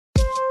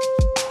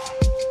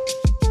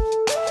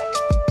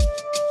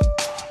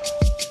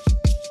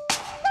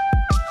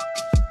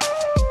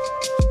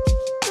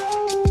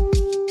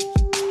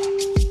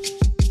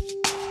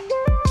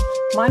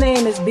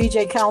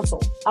BJ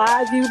Counsel.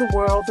 I view the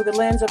world through the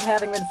lens of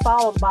having been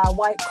followed by a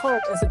white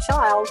clerk as a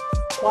child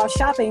while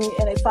shopping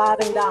in a five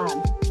and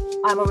dime.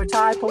 I'm a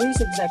retired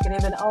police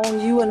executive and own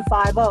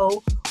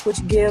UN50,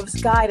 which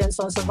gives guidance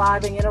on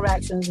surviving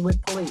interactions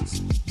with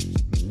police.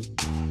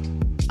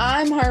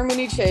 I'm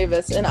Harmony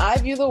Chavis, and I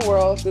view the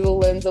world through the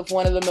lens of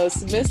one of the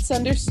most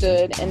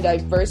misunderstood and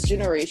diverse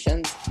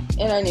generations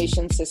in our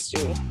nation's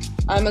history.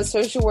 I'm a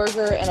social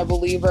worker and a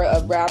believer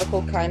of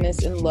radical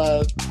kindness and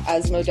love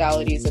as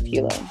modalities of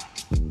healing.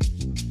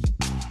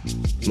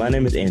 My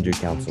name is Andrew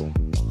Counsel.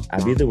 I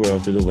view the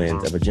world through the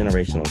lens of a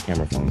generational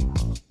camera phone.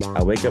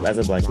 I wake up as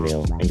a black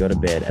male and go to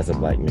bed as a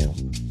black male.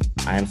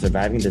 I am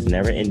surviving this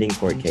never-ending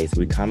court case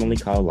we commonly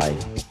call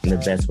life in the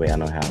best way I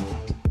know how.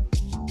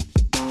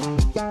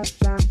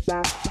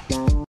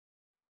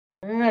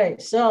 All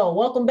right, so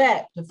welcome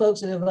back to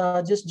folks that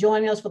have just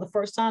joined us for the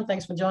first time.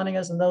 Thanks for joining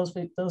us, and those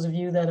of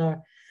you that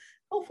are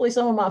hopefully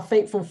some of my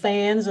faithful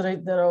fans that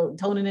are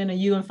tuning in to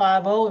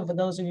UN50. And for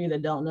those of you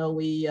that don't know,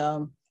 we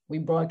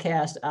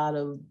broadcast out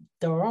of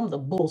Durham, the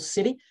Bull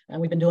City,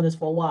 and we've been doing this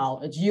for a while.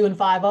 It's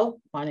UN50.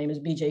 My name is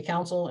BJ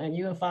Counsel, and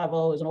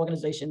UN50 is an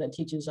organization that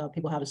teaches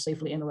people how to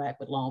safely interact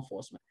with law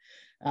enforcement.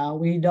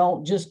 We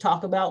don't just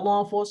talk about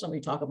law enforcement.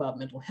 We talk about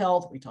mental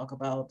health. We talk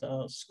about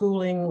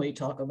schooling. We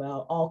talk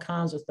about all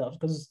kinds of stuff.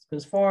 Because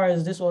as far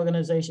as this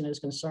organization is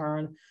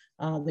concerned,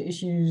 the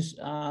issues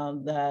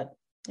that,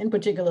 in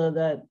particular,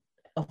 that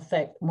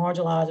affect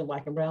marginalized and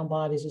Black and brown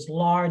bodies is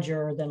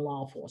larger than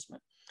law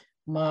enforcement.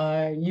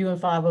 My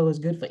UN50 is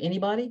good for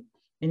anybody.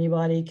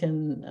 Anybody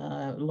can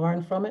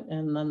learn from it,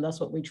 and that's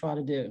what we try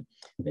to do.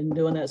 Been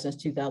doing that since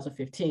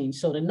 2015.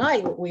 So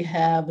tonight, what we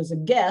have is a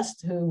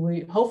guest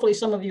who hopefully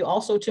some of you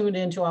also tuned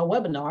into our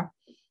webinar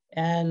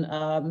and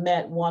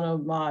met one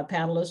of my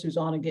panelists who's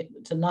on again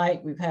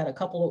tonight. We've had a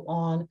couple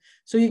on,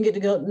 so you can get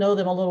to go know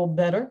them a little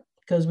better,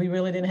 because we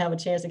really didn't have a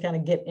chance to kind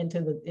of get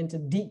into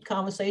deep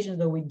conversations,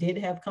 though we did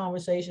have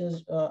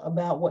conversations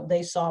about what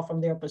they saw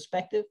from their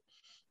perspective.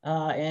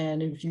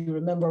 And if you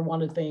remember,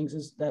 one of the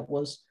things that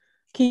was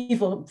key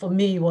for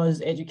me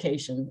was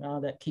education.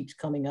 That keeps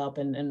coming up,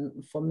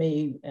 and for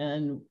me,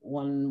 and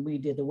when we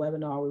did the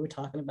webinar, we were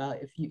talking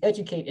about if you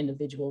educate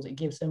individuals, it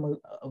gives them a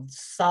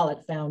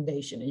solid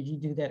foundation if you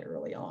do that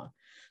early on.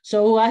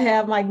 So I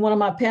have one of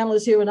my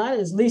panelists here tonight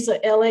is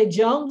Lisa L.A.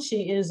 Jones.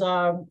 She is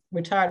a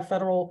retired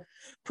federal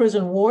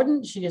prison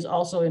warden. She is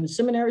also in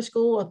seminary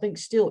school, I think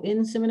still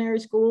in seminary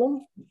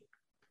school.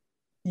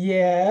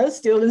 Yeah,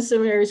 still in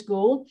seminary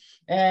school.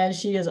 And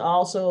she is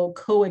also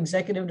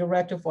co-executive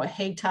director for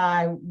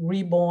Hayti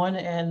Reborn.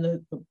 And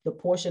the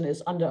portion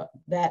is under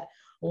that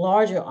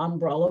larger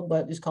umbrella,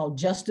 but it's called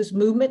Justice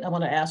Movement. I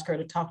want to ask her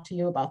to talk to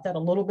you about that a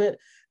little bit.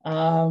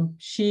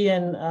 She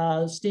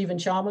and Stephen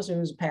Chalmers,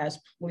 who's past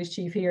police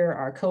chief here,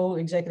 are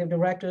co-executive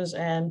directors.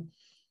 And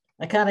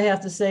I kind of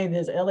have to say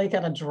this, LA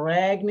kind of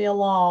dragged me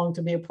along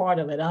to be a part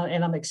of it.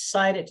 And I'm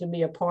excited to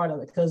be a part of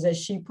it, because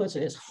as she puts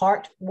it, it's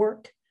heart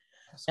work.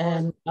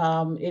 And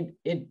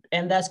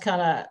and that's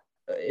kind of,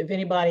 if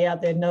anybody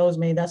out there knows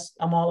me,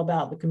 I'm all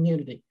about the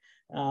community.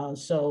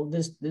 So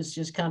this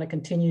just kind of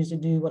continues to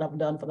do what I've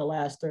done for the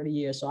last 30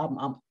 years.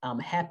 So I'm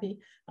happy.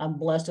 I'm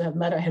blessed to have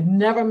met her. I had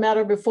never met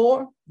her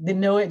before. Didn't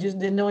know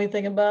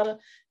anything about her.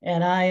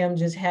 And I am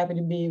just happy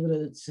to be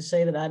able to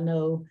say that I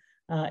know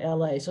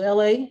LA. So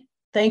LA,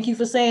 thank you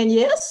for saying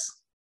yes.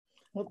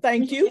 Well,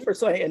 thank you for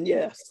saying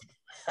yes.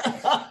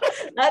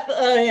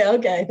 Yeah,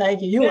 okay,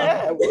 thank you.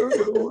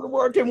 We're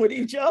working with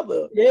each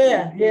other.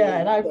 Yeah,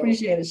 and I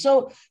appreciate it.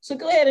 So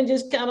go ahead and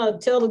just kind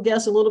of tell the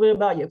guests a little bit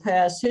about your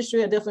past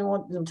history. I definitely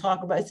want them to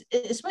talk about it,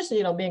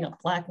 especially being a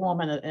Black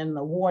woman and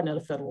a warden at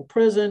a federal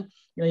prison.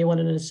 You went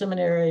into the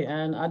seminary,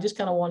 and I just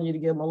kind of want you to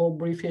give them a little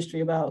brief history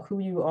about who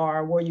you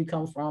are, where you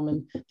come from,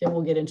 and then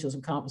we'll get into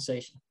some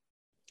conversation.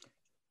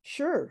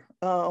 Sure.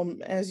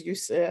 As you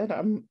said,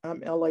 I'm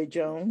L.A.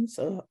 Jones,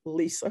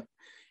 Lisa,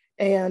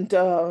 and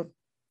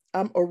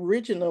I'm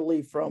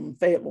originally from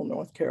Fayetteville,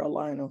 North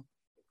Carolina.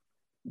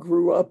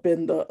 Grew up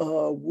in the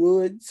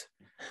woods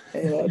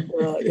and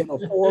in a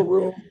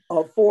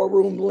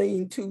four-room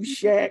lean-to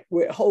shack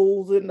with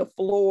holes in the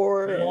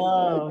floor.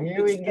 And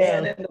here we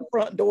stand go. in the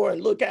front door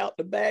and look out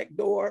the back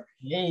door.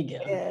 There you go.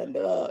 And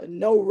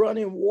no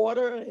running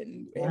water,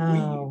 and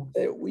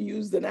we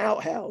used an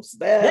outhouse.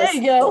 There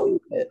you go.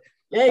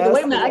 There you go.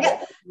 Wait a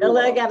minute.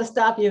 I got to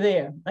stop you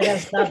there.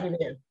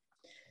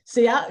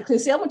 See, I'm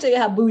gonna tell you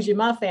how bougie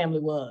my family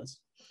was.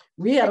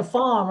 We had a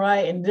farm,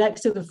 right? And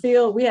next to the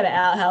field, we had an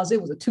outhouse. It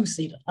was a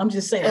two-seater. I'm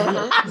just saying.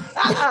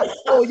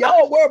 Oh,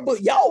 y'all were uptown.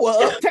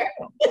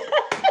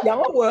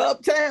 Y'all were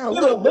uptown.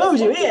 Look,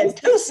 bougie. We had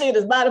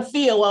two-seaters by the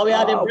field while we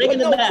out there breaking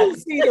the back.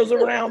 Two-seaters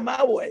around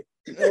my way.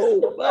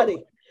 Oh,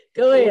 buddy.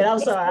 Go ahead. I'm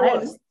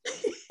sorry.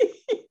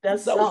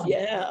 That's so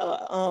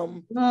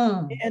and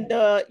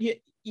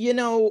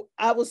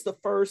I was the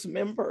first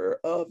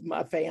member of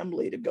my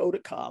family to go to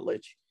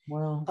college.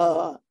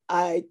 Wow.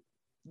 I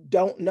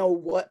don't know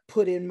what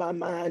put in my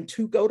mind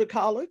to go to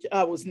college.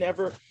 I was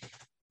never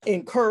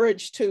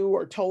encouraged to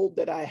or told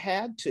that I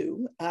had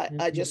to.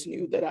 I just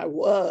knew that I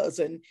was.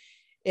 And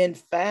In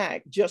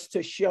fact, just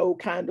to show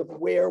kind of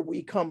where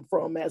we come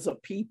from as a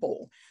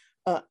people,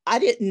 I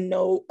didn't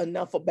know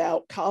enough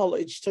about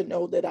college to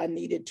know that I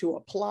needed to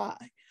apply.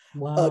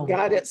 Wow. A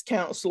guidance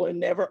counselor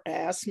never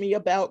asked me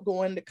about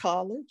going to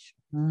college.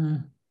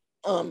 And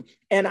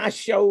I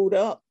showed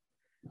up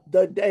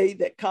the day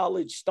that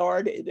college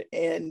started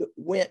and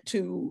went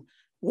to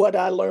what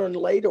I learned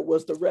later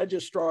was the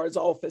registrar's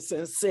office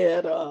and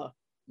said, I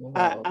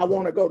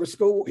want to go to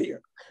school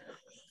here.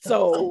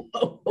 So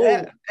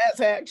that's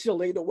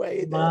actually the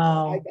way that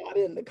I got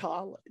into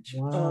college.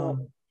 Wow.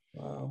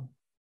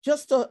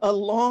 Just a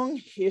long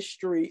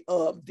history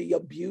of the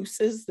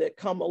abuses that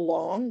come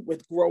along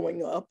with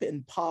growing up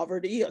in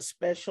poverty,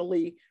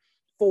 especially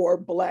for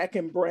Black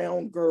and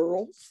brown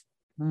girls.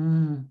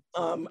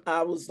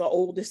 I was the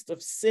oldest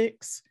of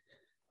 6,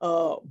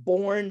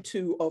 born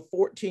to a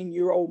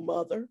 14-year-old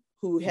mother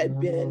who had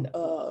been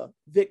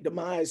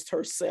victimized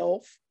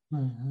herself.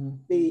 My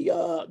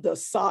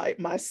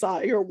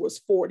sire was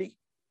 40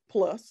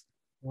 plus,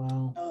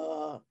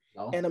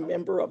 and a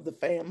member of the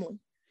family.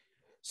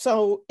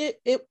 So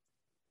it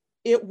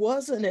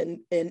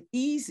wasn't an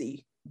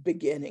easy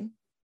beginning.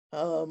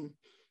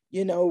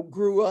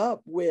 Grew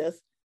up with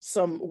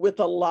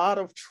a lot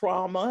of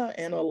trauma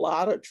and a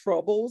lot of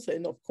troubles.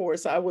 And of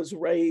course, I was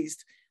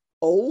raised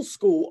old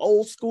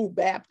school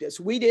Baptist.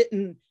 We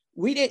didn't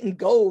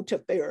go to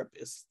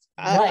therapists.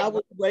 I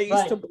was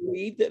raised to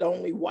believe that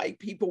only white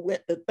people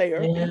went to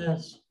therapy,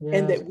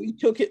 and that we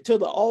took it to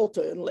the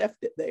altar and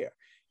left it there.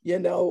 You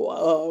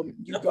go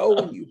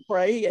and you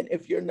pray, and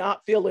if you're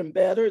not feeling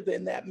better,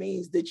 then that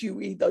means that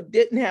you either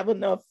didn't have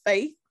enough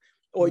faith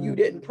or you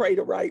didn't pray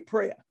the right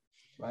prayer.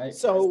 Right.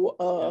 So,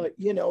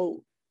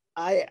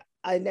 I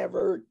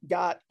never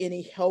got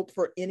any help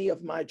for any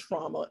of my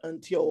trauma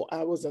until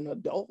I was an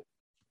adult.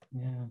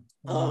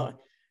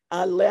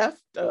 I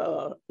left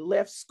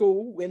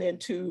school, went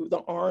into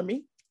the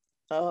Army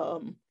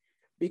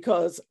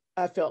because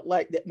I felt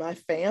like that my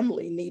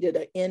family needed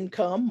an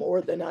income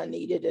more than I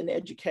needed an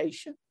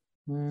education.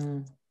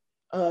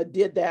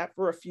 Did that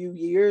for a few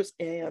years,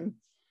 and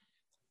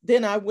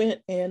then I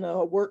went and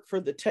worked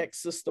for the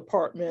Texas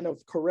Department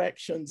of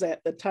Corrections.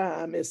 At the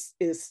time, is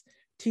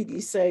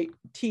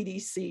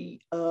TDC,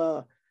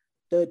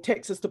 the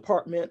Texas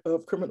Department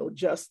of Criminal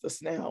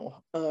Justice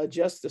now,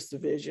 Justice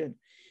Division.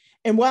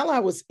 And while I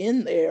was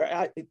in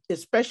there,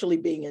 especially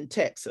being in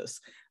Texas,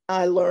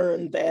 I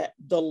learned that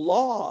the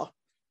law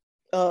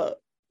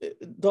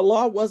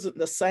wasn't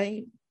the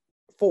same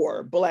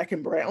for Black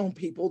and brown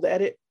people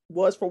that it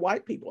was for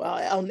white people.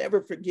 I'll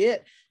never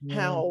forget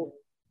how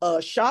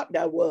shocked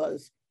I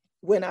was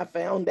when I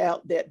found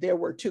out that there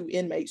were 2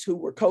 inmates who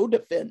were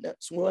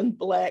co-defendants, one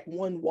Black,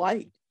 one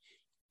white,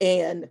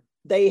 and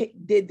they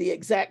did the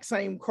exact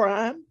same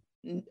crime.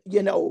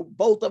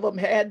 Both of them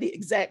had the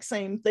exact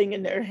same thing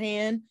in their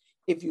hand.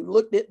 If you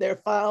looked at their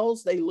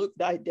files, they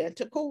looked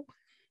identical,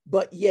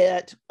 but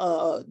yet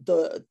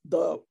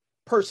the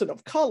person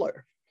of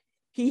color,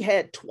 he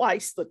had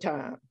twice the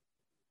time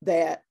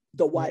that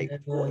the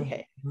white boy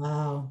had.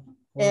 Wow.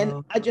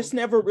 And I just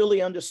never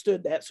really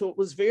understood that. So it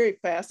was very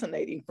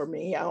fascinating for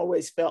me. I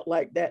always felt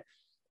like that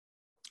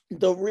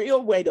the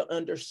real way to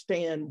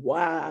understand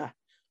why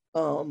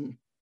the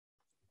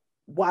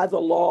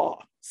law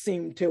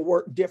seemed to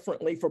work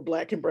differently for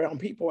Black and brown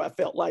people, I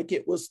felt like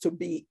it was to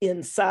be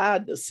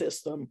inside the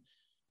system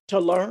to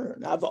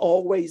learn. I've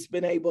always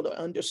been able to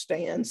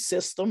understand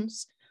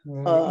systems.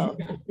 How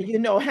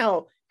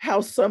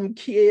some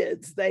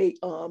kids, they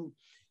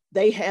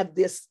have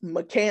this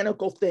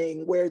mechanical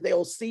thing where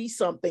they'll see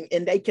something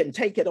and they can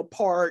take it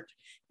apart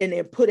and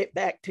then put it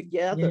back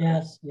together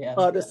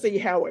to see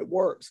how it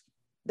works.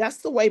 That's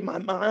the way my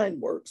mind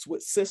works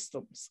with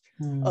systems.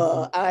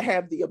 I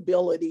have the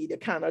ability to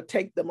kind of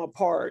take them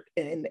apart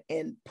and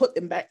put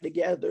them back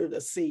together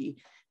to see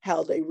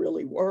how they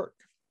really work.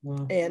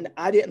 And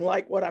I didn't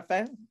like what I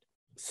found.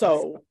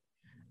 So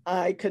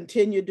I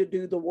continued to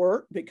do the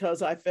work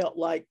because I felt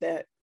like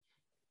that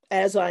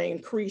as I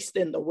increased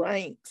in the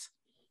ranks,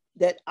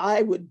 that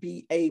I would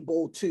be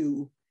able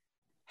to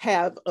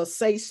have a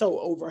say-so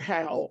over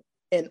how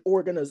an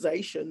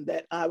organization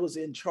that I was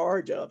in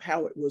charge of,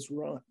 how it was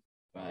run.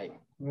 Right.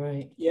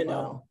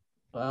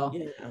 Wow.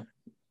 Yeah.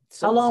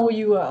 So, how long were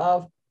you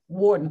a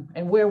warden,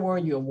 and where were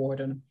you a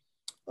warden?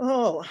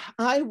 Oh,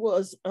 I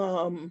was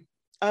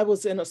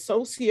an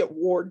associate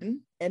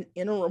warden and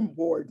interim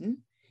warden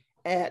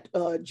at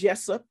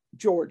Jessup,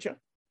 Georgia.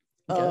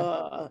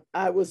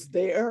 I was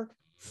there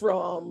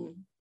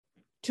from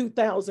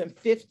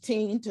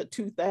 2015 to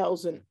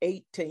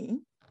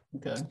 2018.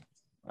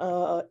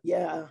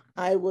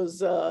 I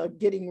was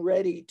getting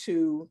ready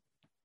to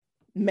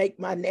make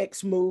my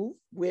next move,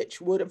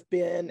 which would have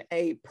been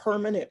a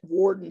permanent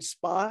warden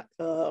spot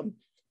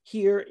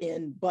here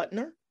in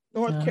Butner,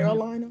 North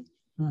Carolina.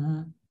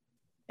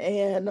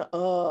 And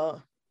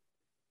the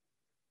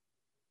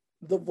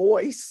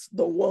voice,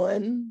 the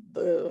one,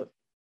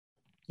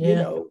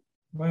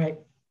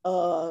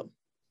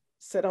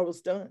 said I was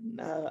done.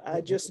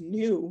 I just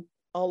knew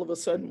all of a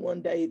sudden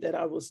one day that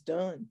I was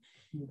done.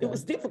 It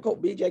was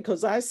difficult, BJ,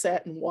 because I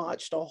sat and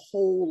watched a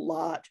whole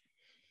lot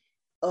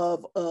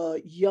of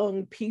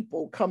young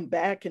people come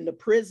back into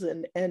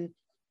prison. And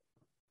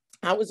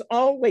I was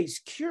always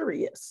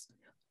curious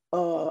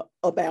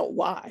about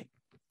why.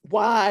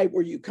 Why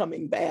were you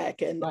coming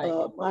back? And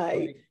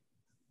my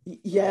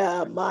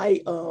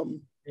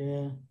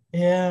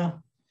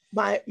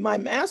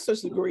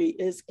master's degree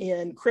is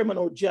in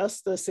criminal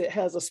justice. It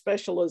has a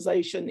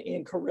specialization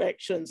in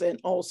corrections and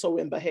also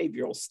in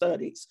behavioral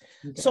studies.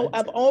 Okay. So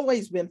I've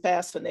always been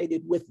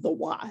fascinated with the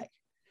why.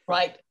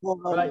 Right.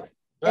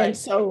 And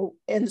so,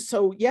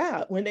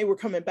 yeah, when they were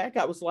coming back,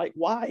 I was like,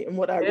 why? And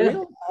what I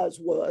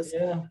realized was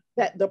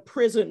that the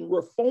prison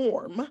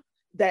reform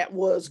that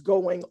was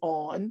going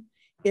on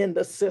in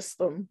the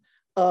system,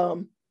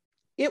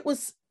 it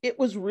was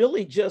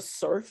really just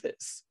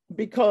surface,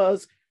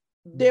 because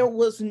there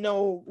was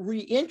no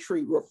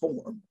reentry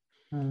reform.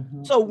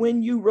 Mm-hmm. So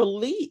when you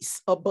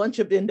release a bunch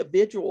of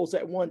individuals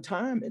at one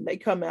time and they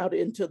come out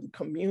into the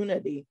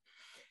community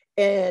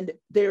and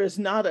there is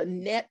not a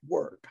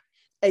network,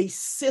 a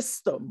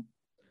system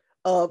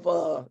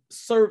of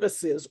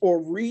services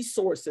or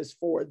resources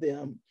for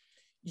them,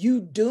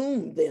 you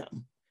doom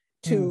them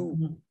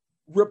to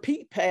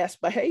repeat past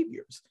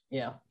behaviors.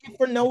 Yeah.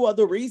 For no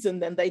other reason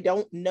than they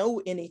don't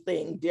know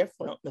anything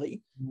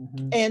differently.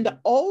 Mm-hmm. And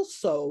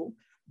also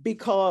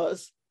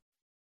because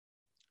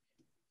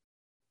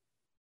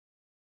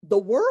the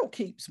world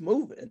keeps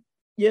moving.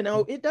 You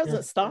know, it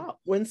doesn't stop.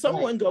 When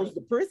someone goes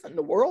to prison,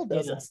 the world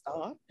doesn't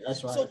stop.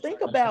 That's right. So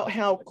think about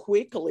how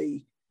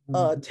quickly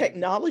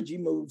technology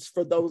moves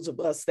for those of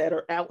us that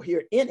are out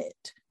here in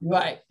it.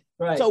 Right.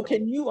 So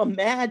can you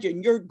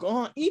imagine, you're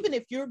gone, even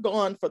if you're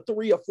gone for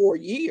 3 or 4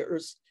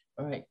 years,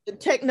 the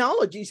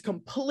technology is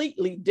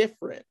completely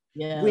different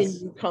when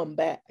you come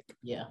back.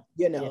 Yeah.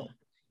 You know,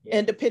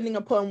 and depending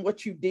upon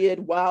what you did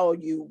while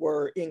you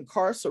were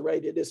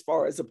incarcerated, as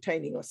far as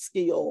obtaining a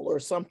skill or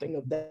something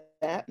of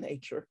that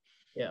nature,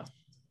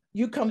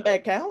 you come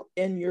back out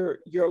and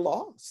you're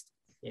lost.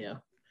 Yeah.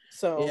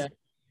 So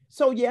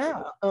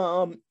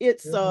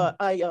it's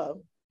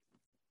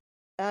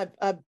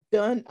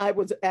I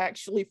was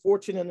actually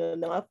fortunate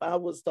enough. I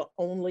was the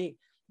only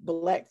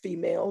Black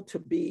female to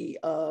be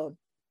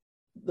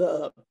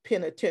the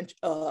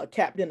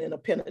captain in a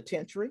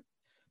penitentiary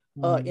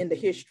in the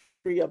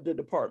history of the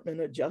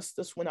Department of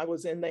Justice when I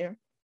was in there.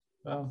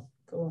 Wow,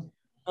 cool.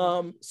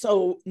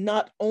 So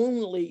not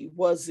only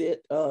was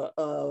it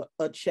a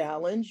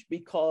challenge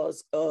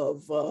because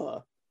of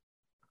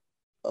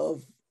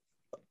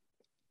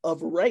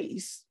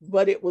race,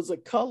 but it was a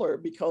color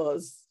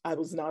because I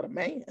was not a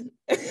man.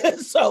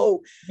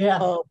 So you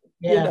know,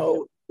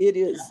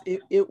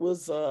 it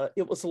was a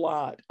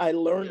lot. I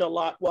learned a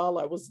lot while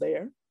I was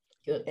there.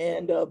 Good.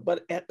 And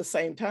but at the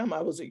same time,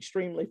 I was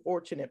extremely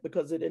fortunate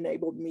because it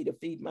enabled me to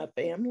feed my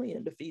family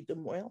and to feed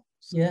them well.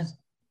 So.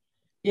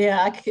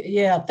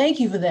 Thank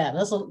you for that.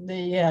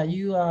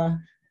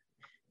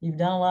 You've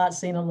done a lot,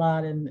 seen a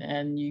lot,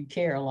 and you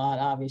care a lot,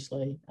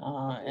 obviously.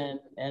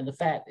 And the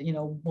fact, you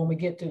know, when we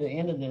get to the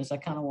end of this, I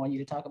kind of want you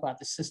to talk about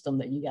the system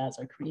that you guys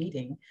are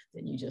creating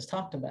that you just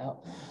talked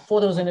about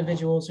for those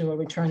individuals who are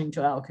returning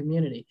to our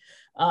community.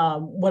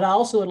 What I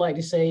also would like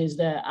to say is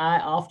that I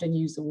often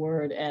use the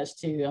word I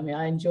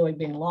enjoyed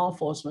being law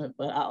enforcement,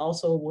 but I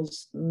also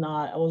was one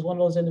of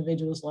those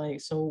individuals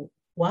like, so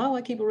why do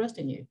I keep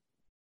arresting you?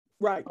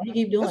 Right. Why do you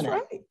keep doing that?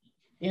 Right.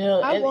 You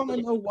know, I want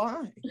to know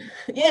why.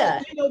 Yeah.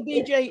 Well, you know,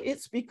 BJ,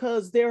 it's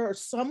because there are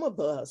some of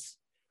us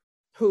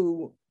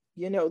who,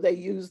 you know, they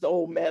use the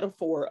old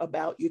metaphor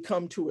about you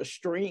come to a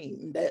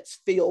stream that's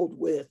filled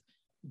with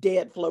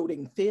dead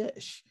floating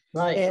fish.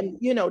 Right. And,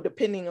 you know,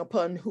 depending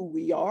upon who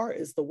we are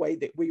is the way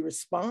that we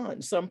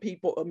respond. Some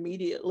people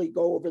immediately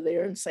go over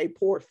there and say,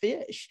 poor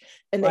fish,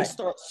 and they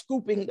start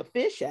scooping the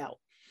fish out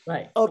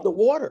of the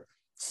water.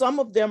 Some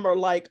of them are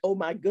like, oh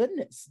my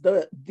goodness,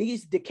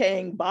 these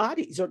decaying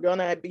bodies are going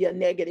to be a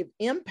negative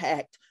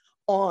impact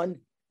on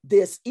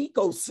this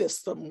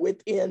ecosystem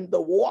within the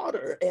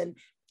water. And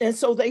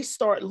so they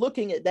start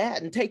looking at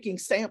that and taking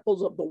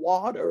samples of the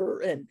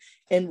water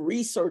and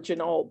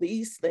researching all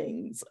these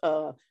things.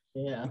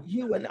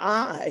 You and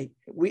I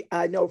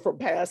know from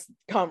past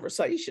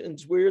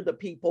conversations, we're the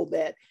people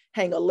that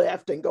hang a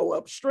left and go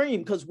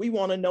upstream because we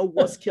want to know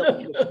what's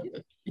killing the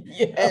fish.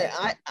 And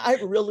I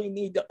really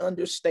need to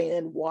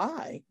understand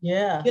why.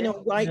 You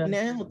know,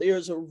 now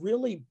there's a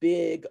really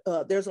big,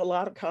 there's a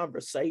lot of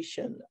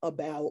conversation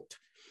about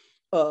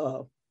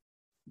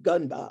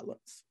gun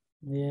violence.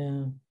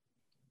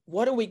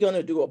 What are we going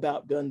to do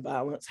about gun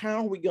violence? How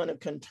are we going to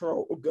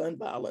control gun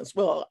violence?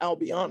 Well, I'll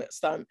be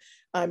honest.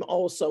 I'm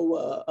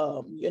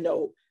also, you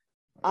know,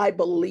 I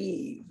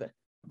believe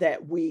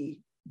that we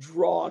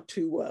draw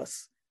to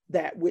us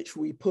that which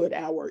we put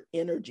our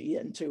energy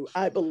into.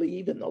 I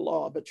believe in the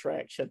law of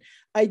attraction.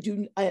 I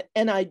believe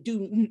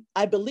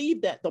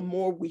that the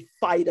more we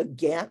fight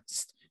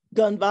against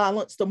gun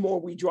violence, the more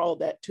we draw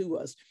that to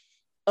us,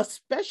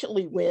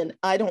 especially when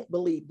I don't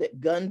believe that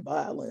gun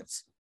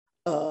violence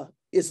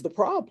is the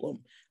problem.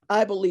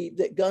 I believe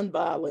that gun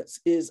violence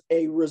is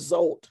a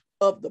result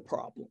of the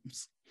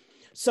problems.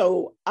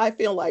 So I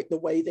feel like the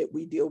way that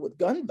we deal with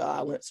gun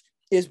violence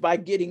is by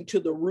getting to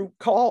the root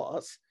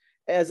cause,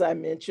 as I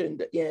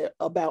mentioned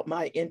about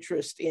my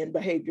interest in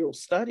behavioral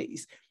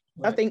studies.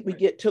 Right, I think we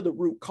get to the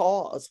root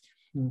cause.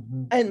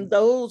 Mm-hmm. And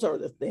those are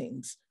the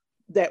things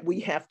that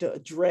we have to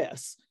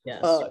address,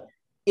 yes,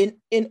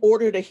 in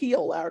order to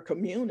heal our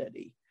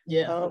community.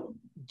 Yeah.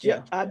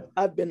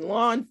 I've been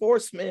law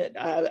enforcement.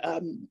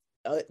 I'm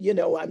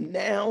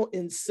now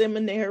in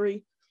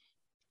seminary,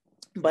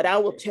 but I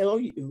will tell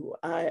you,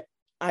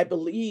 I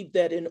believe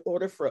that in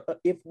order for,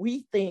 if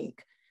we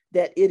think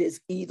that it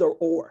is either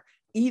or,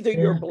 either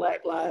your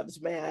Black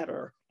Lives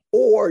Matter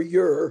or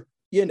your,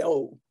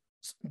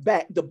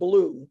 back the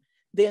blue,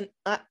 then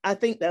I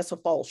think that's a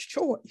false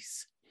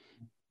choice.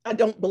 I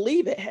don't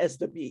believe it has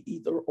to be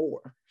either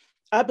or.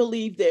 I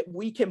believe that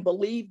we can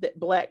believe that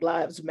Black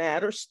Lives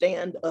Matter,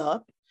 stand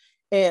up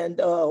and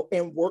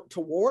work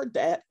toward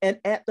that, and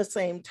at the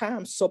same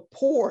time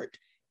support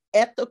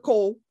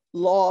ethical,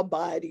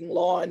 law-abiding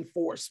law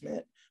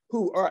enforcement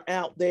who are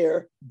out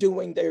there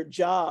doing their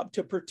job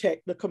to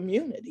protect the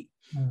community.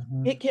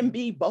 Mm-hmm. It can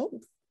be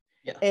both.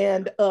 Yeah.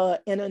 And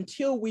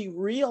until we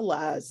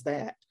realize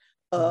that,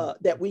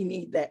 that we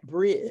need that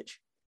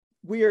bridge,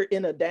 we're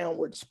in a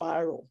downward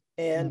spiral.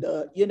 And,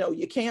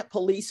 you can't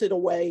police it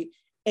away,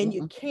 and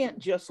you can't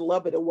just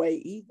love it away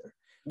either.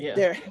 Yeah.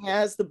 There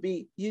has to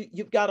be,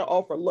 you've got to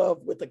offer love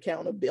with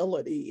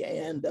accountability.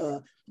 And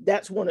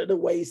that's one of the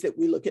ways that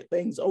we look at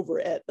things over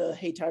at the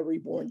Hayti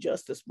Reborn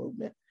Justice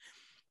Movement.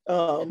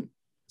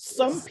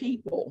 Some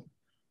people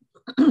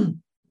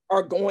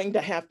are going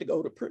to have to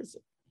go to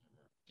prison.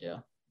 Yeah.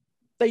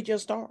 They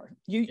just are.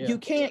 You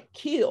can't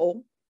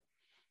kill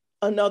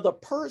another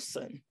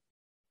person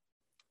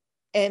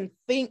and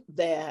think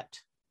that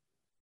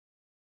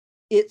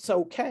it's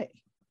okay.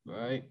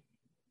 Right.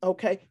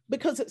 Okay,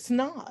 because it's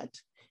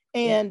not.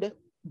 And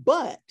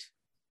but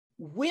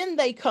when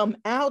they come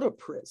out of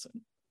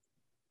prison,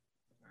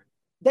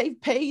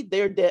 they've paid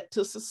their debt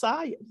to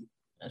society.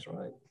 That's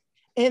right.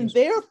 And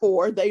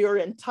therefore they are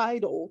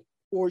entitled,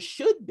 or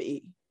should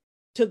be,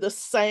 to the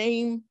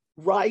same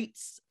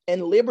rights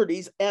and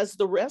liberties as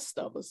the rest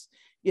of us.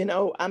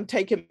 I'm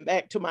taken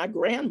back to my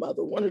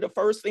grandmother. One of the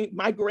first things,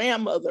 my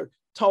grandmother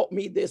taught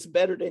me this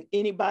better than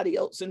anybody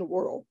else in the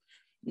world.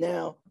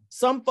 Now,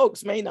 some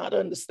folks may not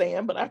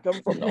understand, but I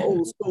come from the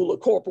old school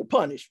of corporal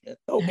punishment,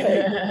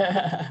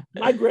 okay?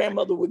 My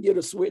grandmother would get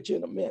a switch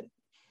in a minute.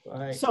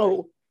 Right.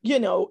 So,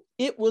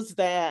 it was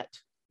that,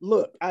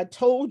 look, I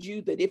told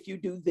you that if you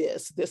do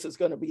this, this is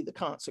going to be the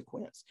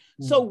consequence.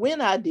 Mm. So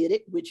when I did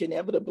it, which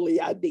inevitably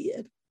I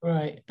did,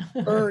 right,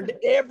 earned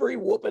every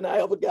whooping I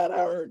ever got,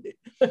 I earned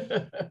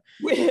it.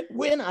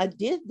 When I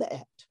did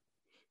that,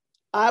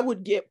 I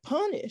would get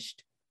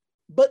punished.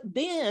 But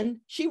then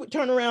she would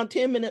turn around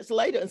 10 minutes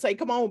later and say,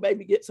 come on,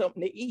 baby, get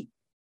something to eat.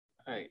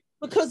 Right.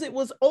 Because it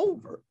was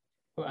over.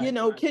 Right,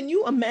 right. Can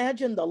you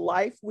imagine the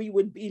life we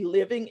would be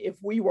living if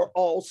we were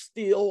all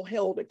still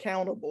held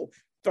accountable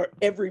for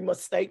every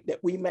mistake that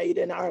we made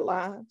in our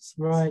lives?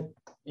 Right.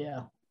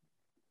 Yeah.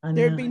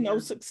 There'd be no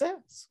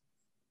success.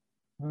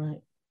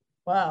 Right.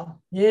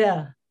 Wow.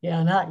 Yeah. Yeah.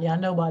 And I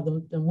know about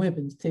the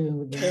whippings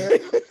too.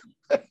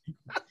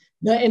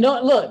 And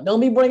don't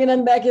be bringing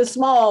them back in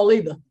small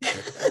either.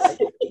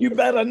 You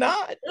better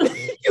not.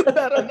 You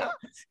better not.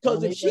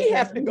 Because if she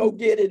has to go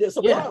get it, it's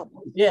a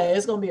problem. Yeah,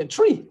 it's going to be a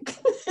treat.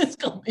 It's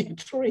going to be a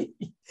treat.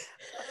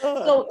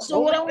 So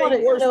what I want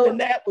to worse than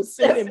that was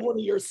sending one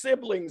of your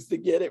siblings to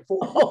get it for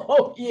you.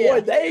 Oh, yeah.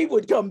 Boy, they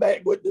would come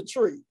back with the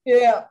treat.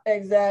 Yeah,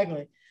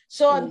 exactly.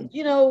 So,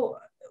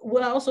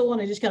 what I also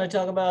want to just kind of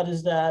talk about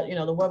is that,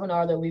 the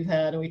webinar that we've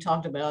had and we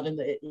talked about and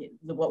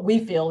what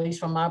we feel, at least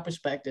from my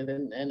perspective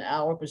and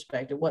our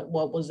perspective, what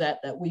was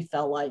that we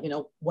felt like,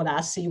 what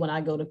I see when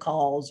I go to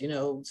calls,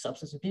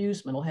 substance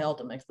abuse, mental health,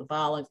 domestic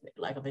violence,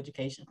 lack of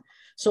education.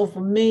 So for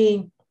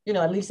me,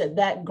 at least at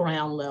that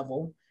ground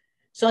level,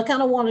 so I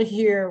kind of want to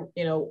hear,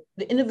 the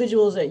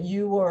individuals that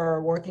you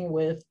were working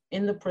with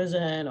in the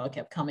prison or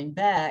kept coming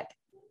back,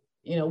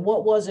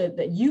 what was it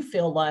that you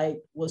feel like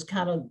was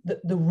kind of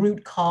the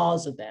root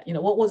cause of that?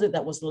 What was it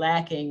that was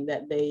lacking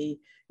that they,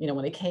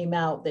 when they came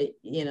out, they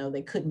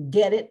couldn't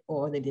get it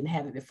or they didn't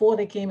have it before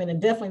they came in, and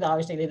definitely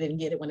obviously they didn't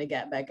get it when they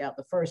got back out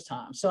the first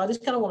time. So I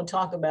just kind of want to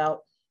talk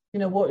about,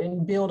 what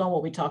and build on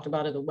what we talked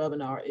about at the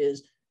webinar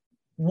is,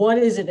 what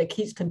is it that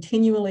keeps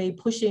continually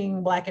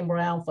pushing Black and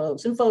brown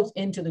folks and folks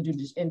into the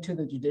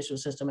judicial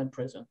system and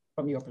prison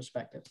from your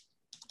perspective?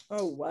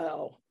 Oh,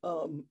 wow.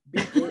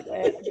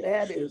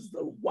 That is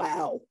the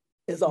wow,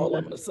 is all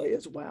I'm going to say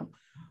is wow.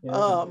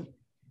 Yeah.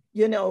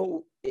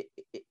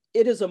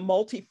 It is a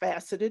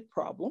multifaceted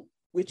problem,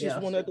 which is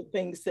one of the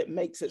things that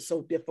makes it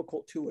so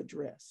difficult to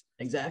address.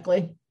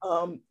 Exactly.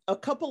 A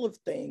couple of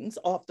things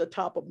off the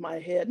top of my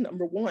head.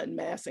 Number one,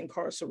 mass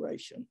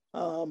incarceration.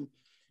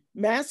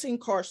 Mass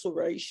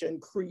incarceration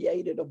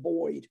created a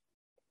void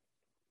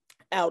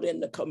out in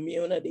the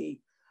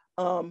community.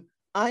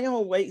 I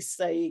always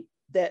say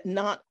that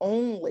not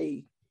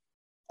only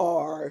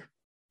are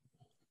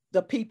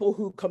the people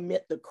who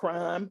commit the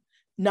crime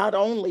not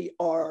only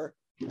are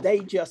they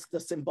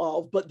justice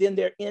involved, but then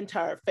their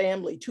entire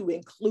family, to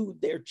include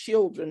their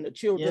children, the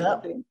children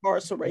of the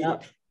incarcerated,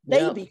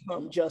 they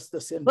become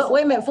justice involved. But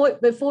wait a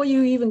minute, before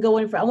you even go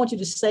in for, I want you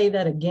to say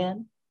that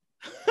again.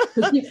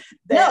 No,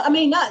 I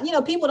mean, not,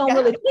 people don't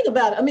really think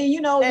about it. I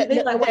mean,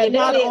 they're like, wait,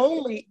 not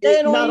only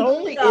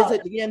is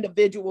it the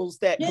individuals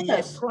that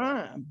commit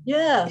crime,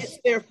 it's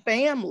their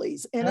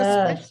families, and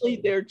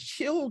especially their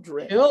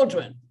children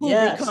who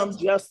become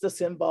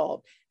justice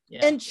involved.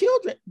 And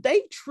children,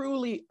 they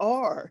truly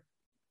are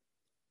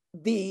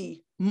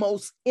the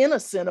most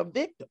innocent of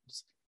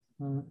victims.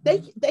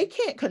 They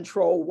can't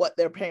control what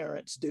their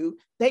parents do.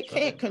 They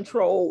can't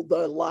control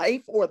the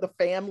life or the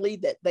family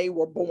that they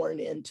were born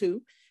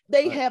into.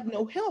 They have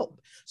no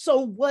help. So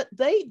what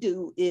they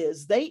do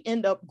is they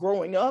end up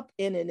growing up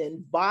in an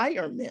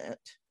environment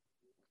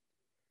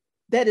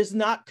that is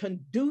not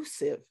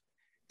conducive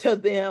to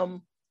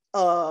them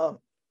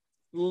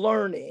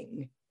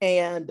learning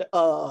and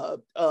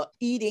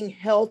eating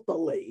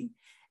healthily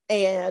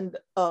and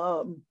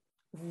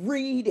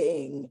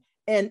reading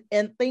and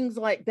things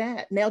like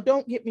that. Now,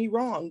 don't get me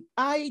wrong.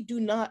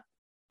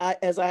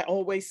 As I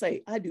always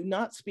say, I do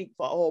not speak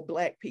for all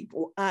Black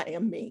people. I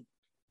am me.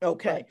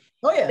 Okay.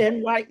 Oh, yeah.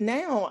 And right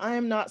now, I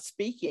am not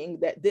speaking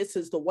that this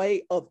is the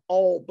way of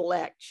all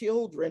Black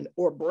children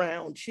or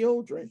brown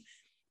children,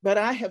 but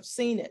I have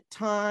seen it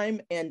time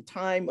and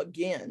time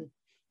again.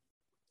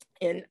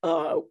 And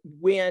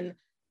when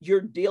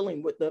you're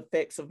dealing with the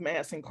effects of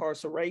mass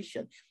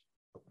incarceration.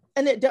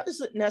 And it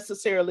doesn't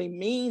necessarily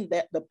mean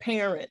that the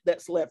parent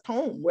that's left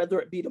home, whether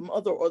it be the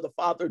mother or the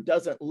father,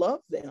 doesn't love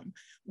them.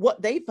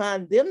 What they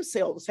find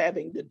themselves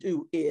having to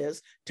do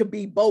is to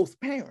be both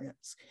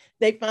parents.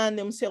 They find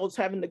themselves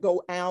having to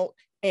go out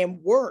and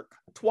work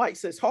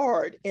twice as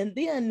hard, and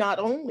then not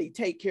only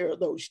take care of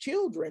those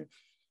children,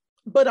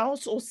 but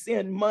also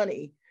send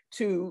money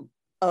to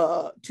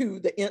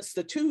the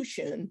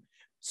institution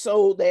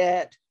so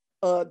that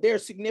their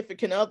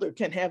significant other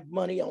can have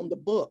money on the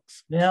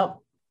books. Yep.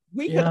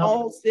 We can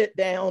all sit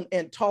down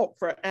and talk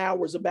for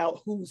hours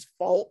about whose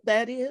fault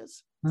that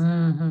is.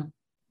 Mm-hmm.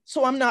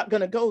 So I'm not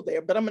going to go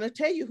there, but I'm going to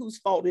tell you whose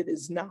fault it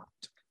is not.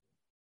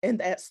 And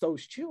that's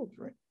those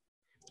children.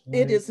 Right.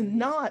 It is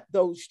not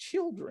those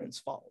children's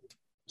fault.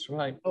 That's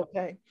right.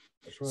 Okay.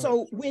 That's right.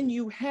 So when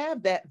you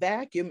have that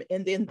vacuum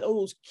and then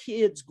those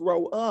kids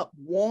grow up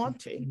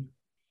wanting,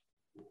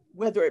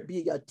 whether it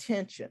be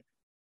attention,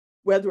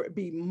 whether it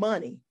be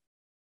money,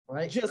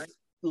 just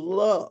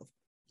love.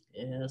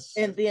 Yes.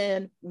 And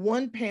then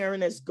one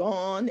parent is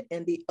gone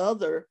and the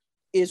other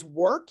is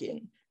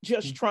working,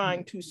 just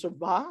trying to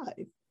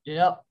survive.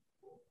 Yep.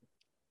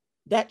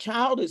 That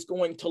child is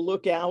going to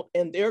look out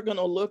and they're going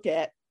to look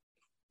at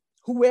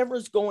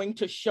whoever's going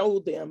to show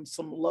them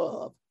some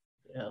love.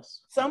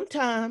 Yes.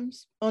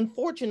 Sometimes,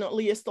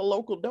 unfortunately, it's the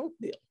local dope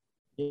deal.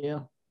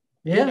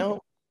 Yeah.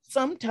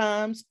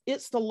 Sometimes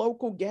it's the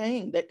local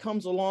gang that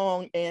comes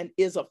along and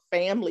is a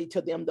family to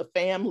them, the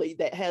family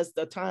that has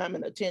the time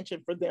and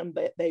attention for them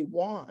that they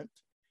want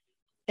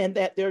and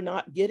that they're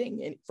not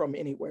getting from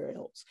anywhere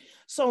else.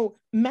 So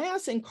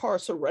mass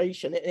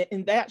incarceration,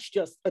 and that's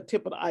just a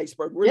tip of the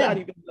iceberg. We're not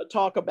even going to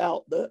talk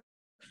about the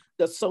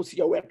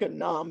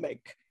socioeconomic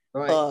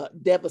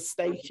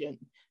devastation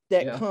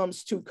that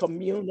comes to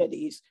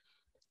communities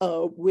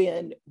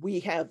when we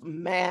have a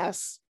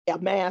mass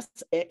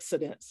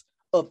exodus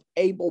of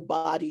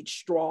able-bodied,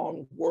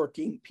 strong,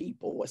 working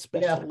people,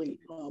 especially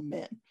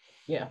men.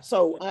 Yeah.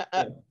 So,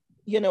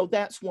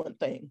 that's one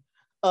thing.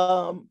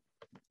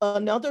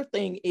 Another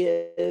thing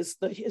is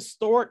the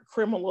historic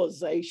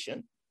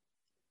criminalization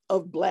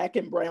of Black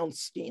and brown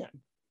skin.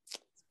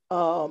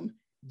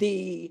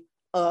 The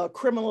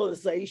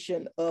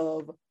criminalization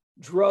of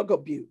drug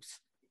abuse,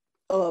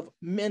 of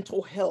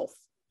mental health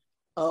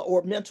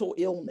or mental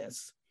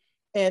illness.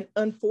 And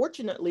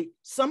unfortunately,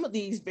 some of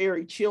these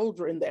very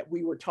children that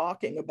we were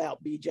talking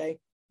about, BJ,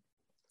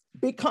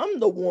 become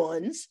the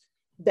ones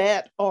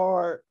that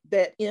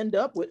end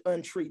up with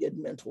untreated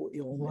mental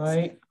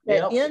illness,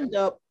 that end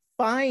up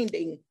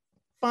finding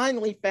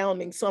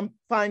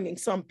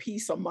some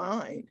peace of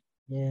mind,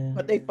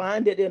 but they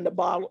find it in the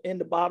bottom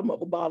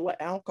of a bottle of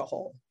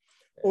alcohol,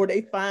 or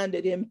they find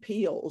it in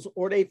pills,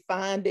 or they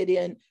find it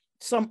in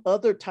some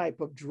other type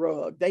of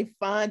drug. They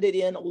find it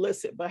in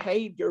illicit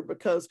behavior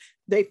because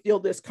they feel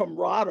this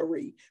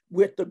camaraderie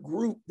with the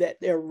group that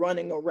they're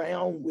running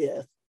around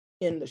with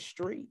in the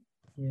street.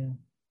 Yeah.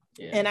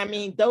 And I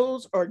mean,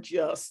 those are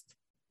just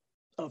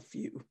a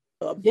few.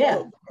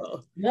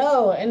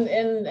 No,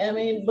 and I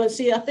mean, but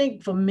see, I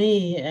think for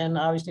me, and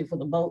obviously for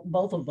the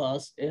both of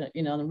us,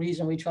 the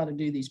reason we try to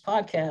do these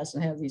podcasts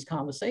and have these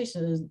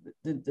conversations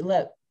is to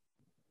let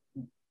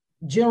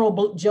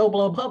general Joe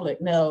Blow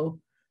public know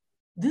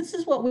this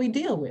is what we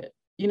deal with.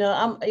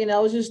 I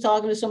was just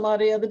talking to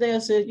somebody the other day. I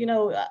said,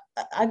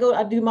 I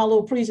do my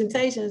little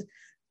presentations.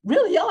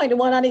 Really, y'all ain't the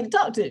one I need to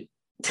talk to.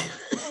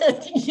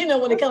 You know,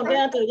 when it comes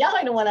down to it, y'all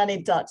ain't the one I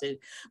need to talk to,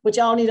 but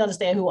y'all need to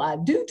understand who I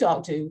do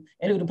talk to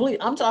and who the police.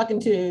 I'm talking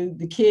to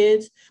the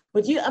kids,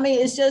 but I mean,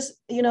 it's just,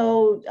 you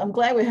know, I'm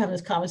glad we're having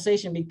this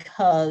conversation,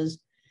 because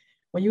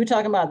when you were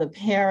talking about the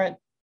parent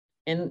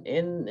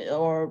in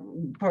or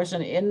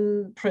person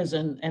in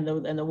prison and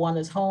the one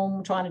that's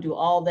home trying to do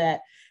all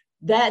that,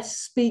 that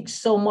speaks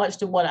so much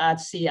to what I'd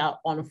see out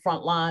on the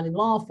front line in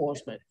law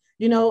enforcement.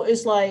 You know,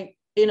 it's like,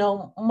 you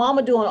know,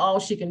 mama doing all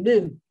she can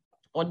do,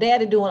 or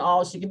daddy doing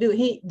all she can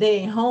do. They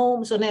ain't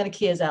home, so now the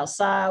kids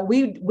outside.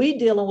 We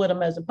dealing with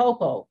them as a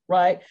popo,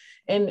 right?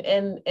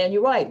 And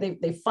you're right.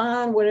 They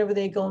find whatever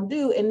they're gonna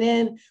do, and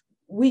then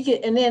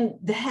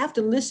they have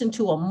to listen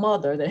to a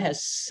mother that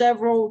has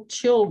several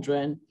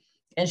children,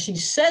 and she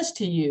says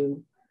to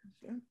you,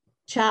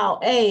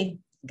 child A,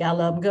 gotta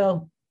let him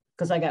go,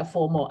 because I got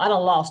 4 more. I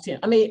done lost him.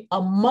 I mean,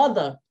 a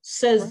mother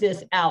says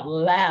this out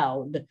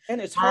loud. And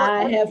it's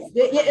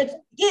heartbreaking.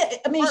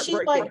 I mean,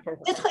 she's like,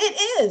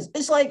 it is.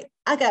 It's like,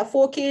 I got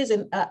 4 kids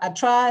and I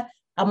tried,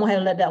 I'm gonna have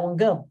to let that one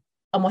go.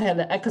 I'm gonna have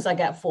that because I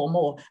got 4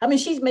 more. I mean,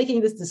 she's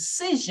making this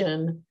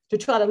decision to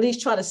try to at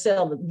least try to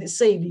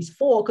save these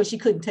 4, because she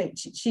couldn't take,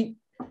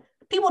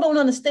 people don't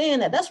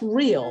understand that. That's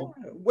real.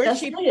 Where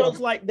she feels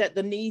like that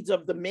the needs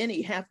of the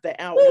many have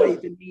to outweigh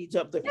the needs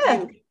of the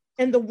few.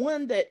 And the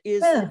one that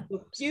is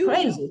the few,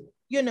 crazy.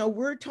 You know,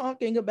 we're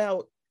talking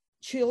about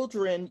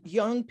children,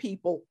 young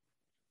people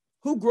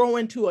who grow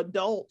into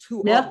adults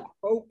who are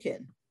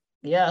broken.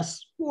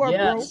 Yes. Who are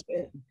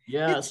broken.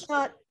 Yes. It's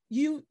not,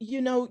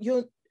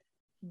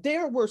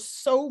 there were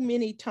so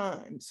many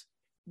times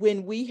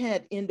when we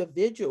had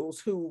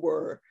individuals who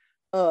were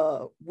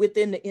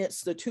within the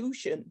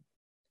institution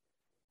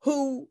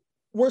who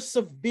were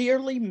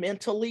severely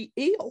mentally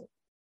ill.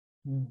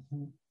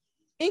 Mm-hmm.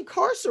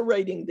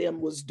 Incarcerating them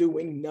was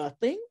doing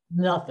nothing.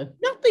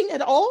 Nothing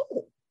at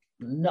all.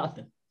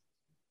 Nothing.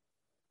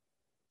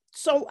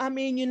 So, I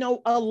mean, you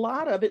know, a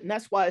lot of it, and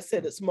that's why I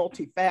said it's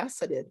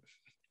multifaceted,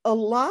 a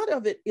lot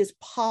of it is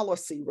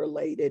policy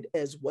related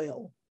as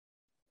well.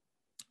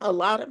 A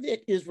lot of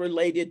it is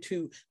related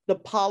to the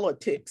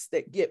politics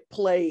that get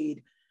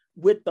played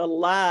with the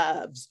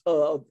lives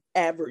of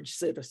average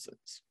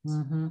citizens.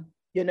 Mm-hmm.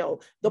 You know,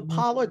 the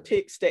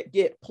politics that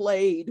get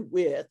played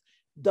with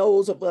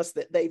those of us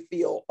that they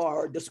feel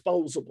are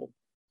disposable.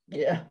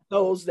 Yeah.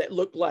 Those that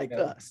look like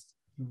us.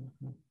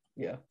 Mm-hmm.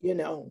 Yeah. You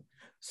know,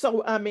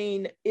 so I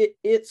mean,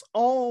 it's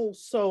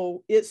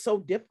so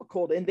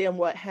difficult. And then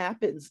what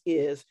happens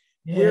is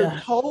we're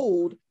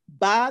told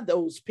by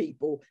those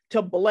people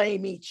to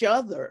blame each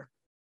other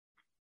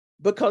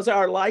because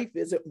our life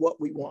isn't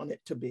what we want it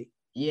to be.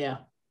 Yeah.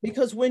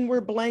 Because when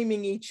we're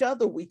blaming each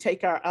other, we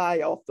take our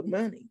eye off the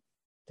money.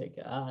 Take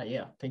your eye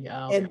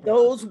off. And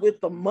those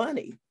with the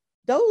money,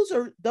 those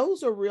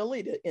are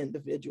really the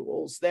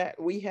individuals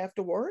that we have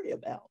to worry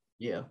about.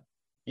 Yeah.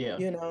 Yeah.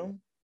 You know?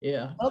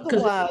 Yeah.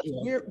 Otherwise,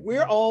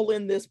 we're all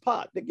in this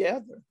pot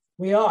together.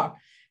 We are.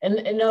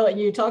 And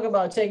you talk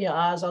about taking your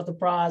eyes off the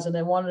prize. And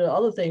then one of the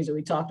other things that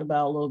we talked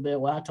about a little bit,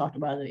 I talked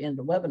about at the end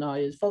of the webinar,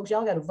 is folks,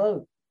 y'all got to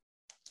vote.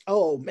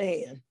 Oh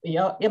man.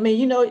 Yeah. I mean,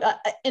 you know,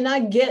 I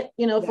get,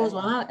 you know, folks,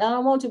 well, I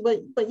don't want to,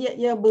 but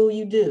yeah, boo,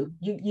 you do.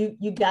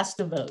 You got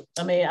to vote.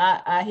 I mean,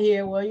 I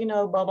hear, well, you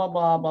know, blah, blah,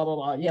 blah, blah, blah,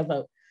 blah. Yeah,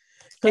 vote.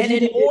 And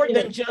it's more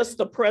than just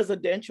the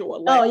presidential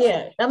election. Oh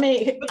yeah, I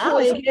mean, I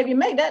don't even care if you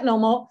make that no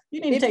more. You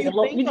need to take a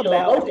look. You need to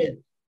vote it.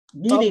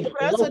 The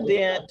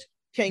president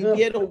can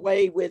get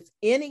away with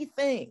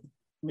anything.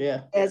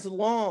 Yeah. As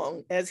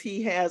long as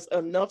he has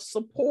enough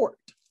support.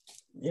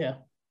 Yeah.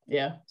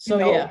 Yeah.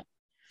 So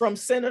from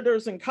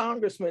senators and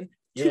congressmen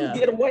to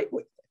get away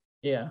with it.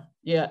 Yeah.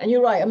 Yeah. And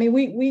you're right. I mean,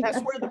 we that's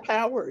where the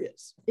power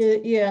is.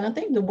 Yeah. And I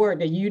think the work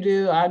that you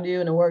do, I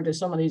do, and the work that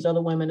some of these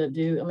other women that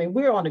do, I mean,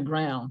 we're on the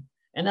ground.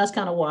 And that's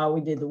kind of why we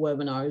did the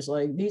webinar. It's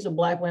like, these are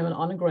Black women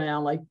on the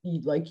ground, like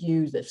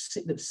you,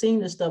 that've seen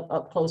this stuff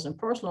up close and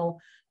personal.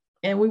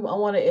 And I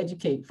want to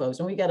educate folks.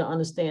 And we got to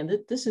understand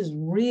that this is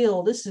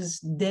real. This is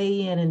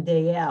day in and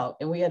day out.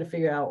 And we got to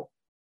figure out,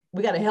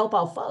 we got to help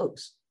our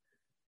folks.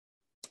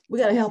 We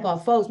got to help our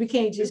folks. We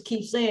can't just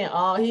keep saying,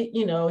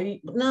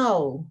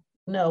 no,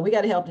 we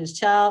got to help this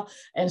child.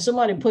 And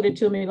somebody put it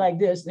to me like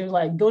this. They were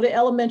like, go to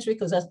elementary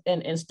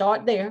and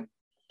start there.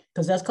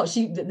 Because that's called,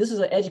 this is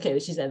an educator.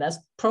 She said that's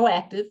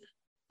proactive.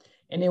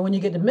 And then when you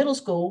get to middle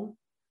school,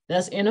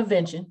 that's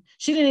intervention.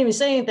 She didn't even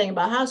say anything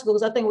about high school,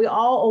 because I think we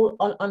all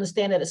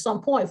understand that at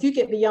some point, if you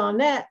get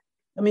beyond that,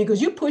 I mean,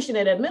 because you're pushing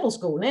it at middle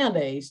school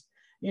nowadays,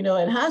 you know,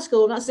 in high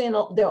school, I'm not saying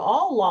they're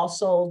all lost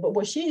souls, but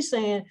what she's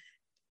saying,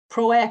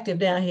 proactive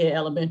down here,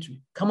 elementary.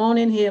 Come on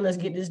in here, let's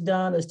get this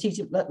done. Let's teach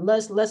it.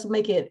 Let's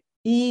make it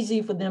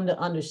easy for them to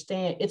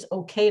understand. It's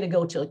okay to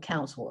go to a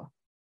counselor.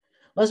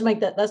 Let's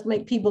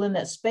make people in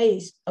that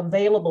space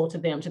available to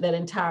them, to that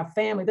entire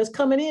family that's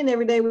coming in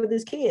every day with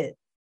this kid.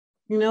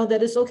 You know,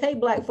 that it's okay,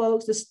 Black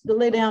folks, to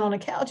lay down on the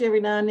couch every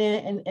now and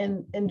then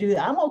and do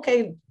that. I'm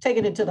okay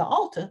taking it to the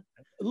altar.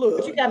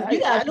 Look, you got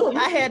to do it.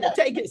 I had to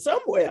take it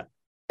somewhere.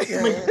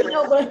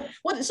 But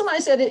what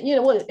somebody said,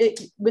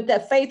 with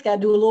that faith, got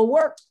to do a little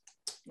work.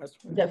 That's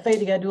right. That faith,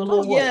 you got to do a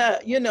little work. Yeah,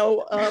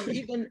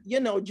 even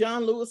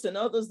John Lewis and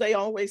others, they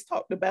always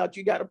talked about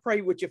you got to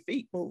pray with your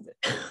feet moving.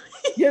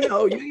 You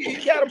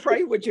got to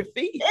pray with your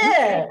feet.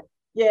 Yeah.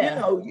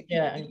 Yeah. We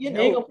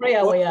ain't gonna pray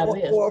our way out of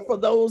this. Or for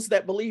those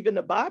that believe in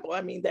the Bible,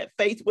 I mean, that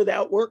faith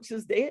without works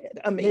is dead.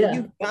 I mean,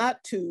 you've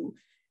got to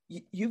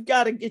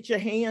get your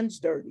hands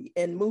dirty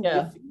and move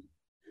your feet.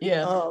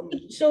 Yeah.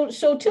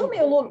 So tell me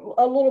a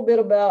little bit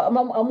about.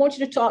 I want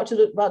you to talk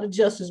about the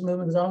justice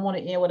movement, because I don't want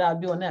to end without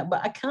doing that.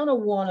 But I kind of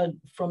want to,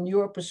 from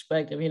your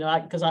perspective,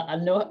 because I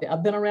know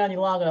I've been around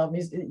you long enough.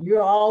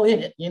 You're all in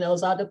it.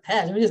 It's out the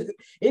passion.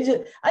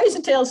 I used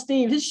to tell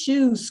Steve his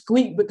shoes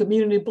squeak with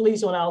community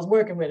police when I was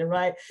working with it.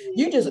 Right?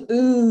 You just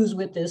ooze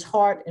with this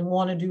heart and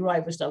want to do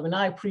right for stuff, and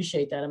I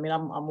appreciate that. I mean,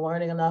 I'm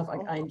learning enough.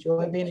 I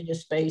enjoy being in your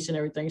space and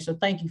everything. So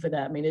thank you for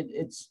that. I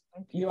mean,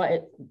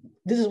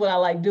 this is what I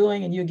like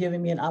doing, and you're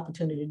giving me an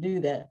opportunity to do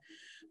that.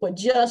 But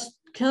just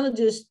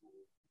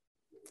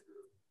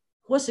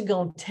what's it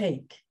going to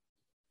take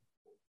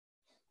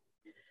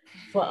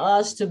for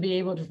us to be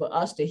able to, for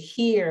us to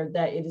hear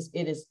that it's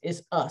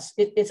us.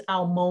 It's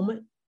our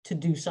moment to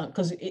do something,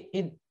 because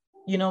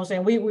you know what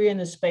I'm saying? We're in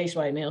this space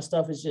right now.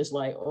 Stuff is just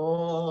like,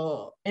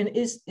 oh, and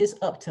it's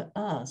up to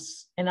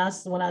us. And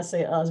that's when I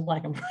say us,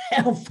 Black and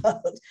brown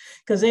folks,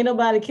 because ain't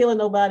nobody killing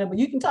nobody. But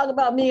you can talk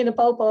about me and the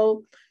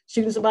popo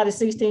shooting somebody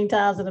 16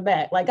 times in the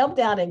back. Like, I'm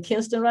down in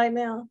Kinston right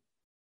now,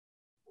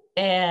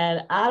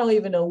 and I don't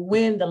even know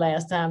when the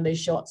last time they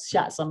shot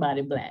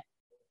somebody Black.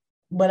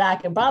 But I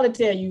can probably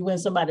tell you when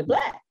somebody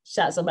Black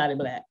shot somebody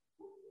Black.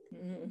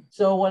 Mm-hmm.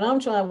 So what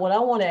I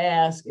want to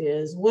ask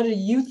is, what do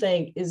you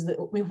think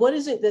what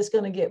is it that's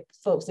going to get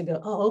folks to go,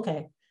 oh,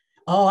 okay.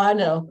 Oh, I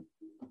know.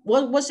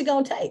 What's it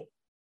going to take?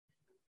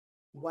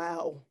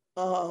 Wow.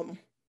 From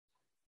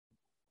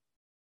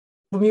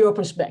your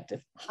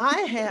perspective.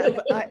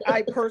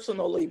 I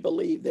personally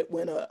believe that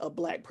when a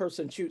Black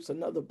person shoots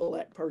another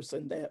Black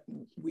person, that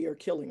we are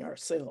killing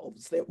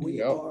ourselves, that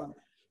we are,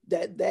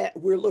 that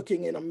we're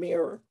looking in a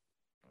mirror,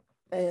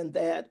 and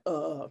that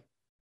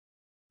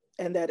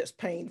is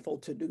painful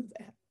to do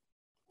that.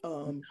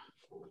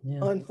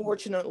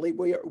 Unfortunately,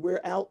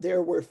 we're out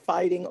there, we're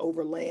fighting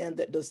over land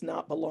that does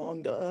not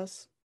belong to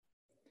us.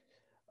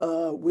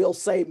 We'll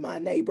say my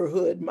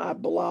neighborhood, my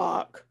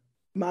block,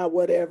 my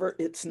whatever,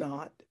 it's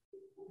not.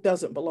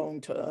 Doesn't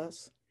belong to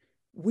us.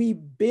 We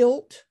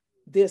built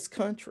this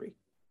country,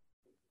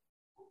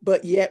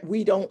 but yet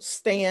we don't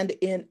stand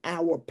in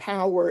our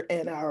power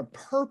and our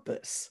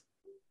purpose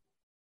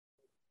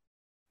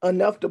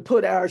enough to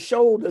put our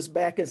shoulders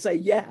back and say,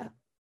 yeah,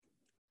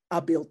 I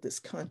built this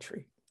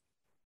country,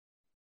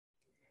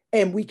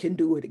 and we can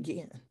do it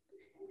again,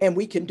 and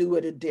we can do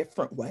it a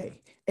different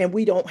way. And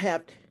we don't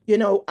have,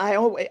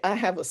 I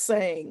have a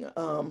saying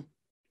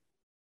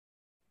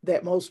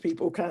that most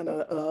people kind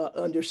of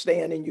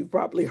understand, and you've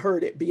probably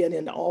heard it being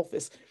in the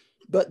office,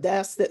 but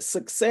that's that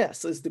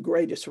success is the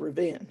greatest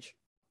revenge.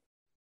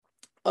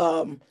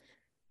 I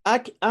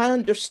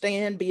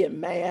understand being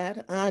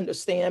mad. I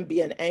understand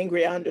being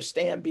angry. I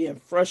understand being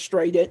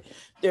frustrated.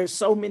 There's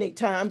so many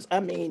times, I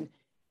mean,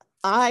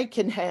 I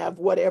can have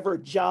whatever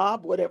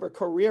job, whatever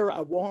career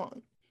I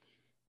want.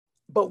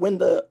 But when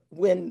the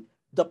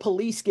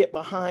police get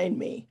behind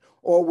me,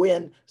 or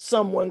when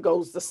someone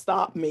goes to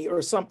stop me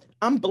or something,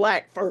 I'm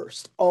Black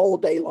first all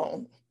day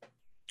long.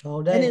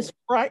 All day. And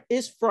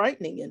it's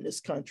frightening in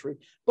this country.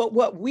 But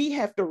what we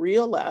have to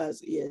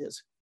realize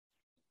is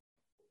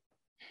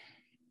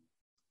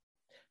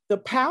the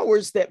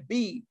powers that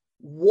be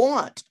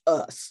want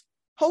us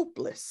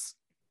hopeless.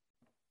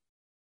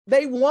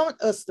 They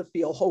want us to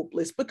feel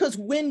hopeless, because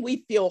when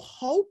we feel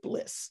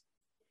hopeless,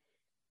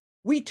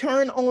 we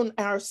turn on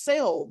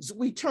ourselves,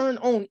 we turn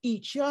on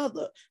each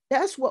other.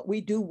 That's what we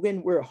do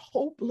when we're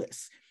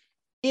hopeless.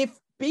 If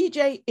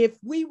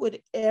we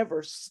would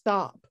ever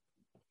stop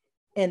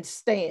and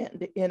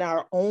stand in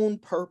our own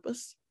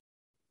purpose,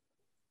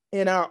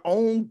 in our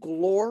own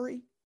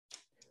glory,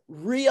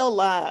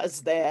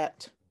 realize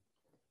that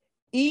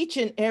each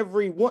and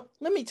every one,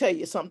 let me tell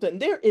you something,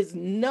 there is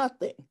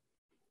nothing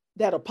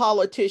that a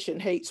politician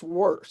hates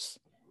worse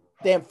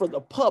than for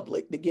the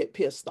public to get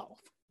pissed off.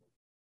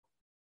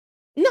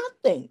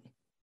 Nothing.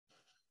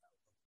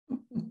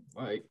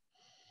 Right.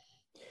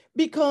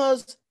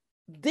 Because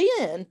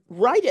then,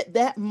 right at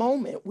that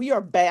moment, we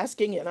are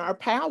basking in our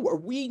power.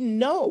 We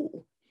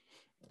know,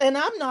 and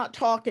I'm not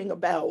talking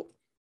about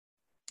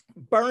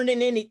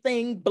burning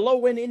anything,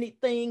 blowing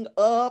anything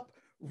up,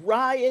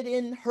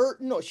 rioting,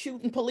 hurting, or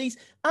shooting police.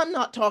 I'm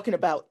not talking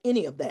about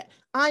any of that.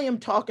 I am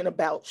talking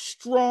about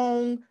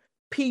strong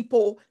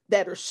people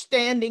that are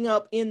standing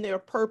up in their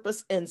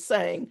purpose and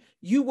saying,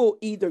 you will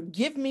either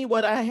give me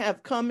what I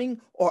have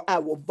coming, or I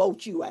will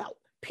vote you out,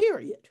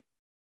 period.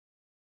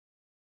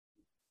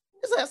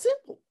 It's that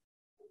simple,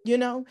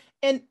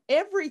 and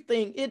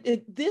everything,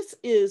 this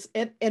is,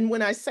 and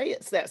when I say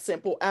it's that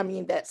simple, I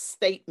mean that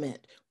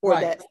statement or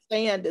right. That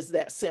stand is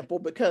that simple,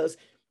 because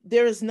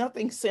there is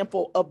nothing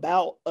simple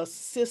about a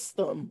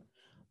system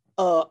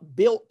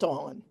built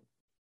on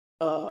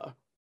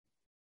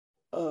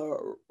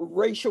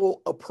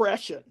racial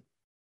oppression.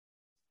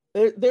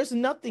 There's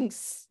nothing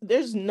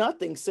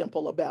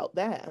simple about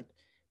that,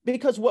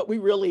 because what we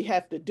really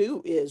have to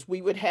do is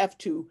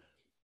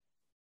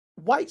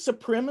white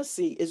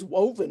supremacy is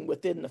woven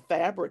within the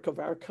fabric of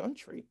our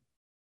country.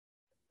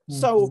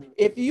 So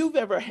if you've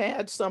ever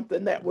had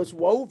something that was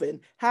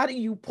woven, how do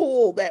you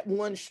pull that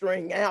one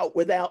string out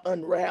without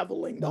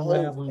unraveling the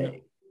whole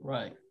thing?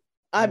 Right.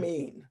 I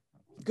mean,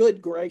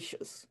 good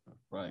gracious.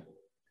 Right.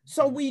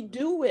 So we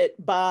do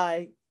it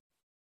by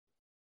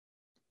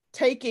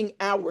taking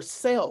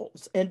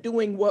ourselves and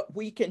doing what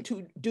we can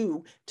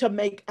do to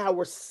make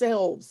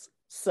ourselves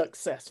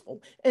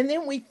successful. And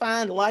then we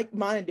find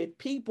like-minded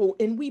people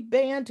and we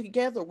band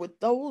together with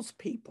those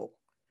people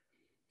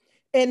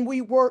and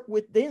we work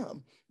with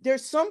them.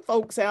 There's some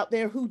folks out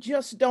there who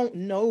just don't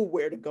know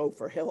where to go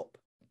for help.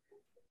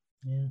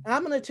 Yeah.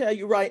 I'm going to tell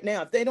you right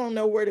now, if they don't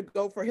know where to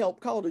go for help,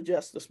 call the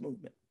justice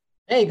movement.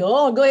 There you go.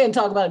 Oh, go ahead and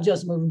talk about the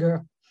justice movement,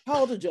 girl.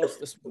 Call the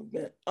justice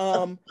movement.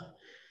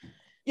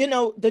 You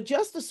know, the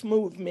justice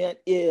movement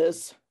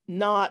is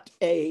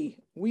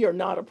we are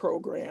not a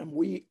program.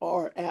 We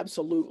are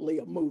absolutely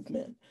a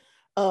movement.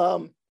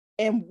 And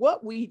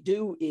what we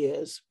do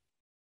is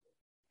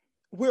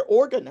we're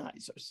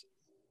organizers.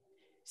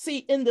 See,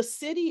 in the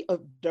city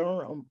of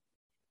Durham,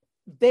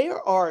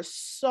 there are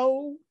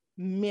so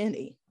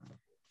many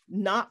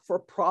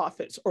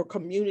not-for-profits or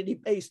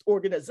community-based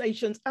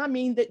organizations,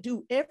 that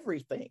do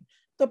everything.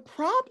 The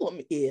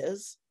problem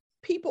is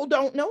people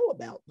don't know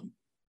about them.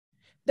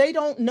 They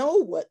don't know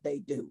what they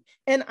do.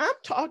 And I'm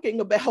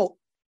talking about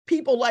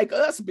people like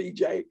us,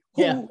 BJ,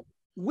 who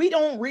we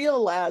don't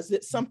realize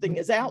that something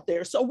is out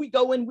there. So we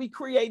go and we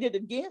create it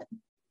again.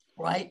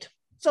 Right.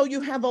 So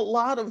you have a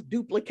lot of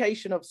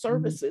duplication of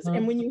services.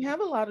 And when you have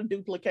a lot of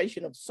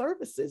duplication of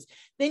services,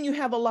 then you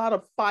have a lot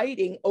of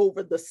fighting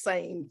over the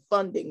same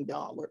funding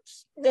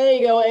dollars. There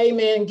you go.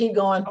 Amen. Keep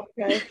going.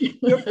 Okay.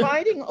 You're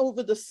fighting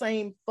over the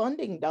same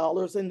funding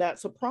dollars, and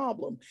that's a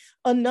problem.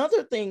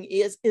 Another thing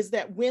is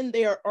that when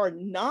there are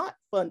not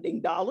funding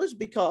dollars,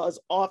 because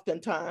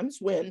oftentimes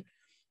when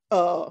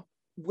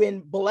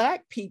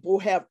Black people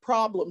have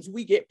problems,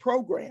 we get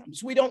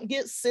programs. We don't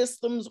get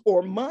systems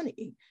or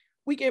money.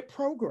 We get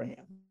programs.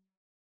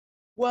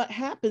 What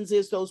happens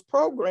is those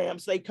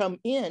programs, they come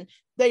in,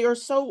 they are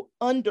so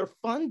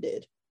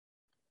underfunded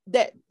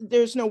that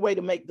there's no way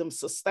to make them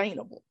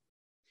sustainable.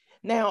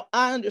 Now,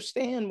 I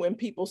understand when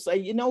people say,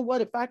 you know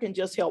what, if I can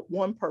just help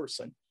one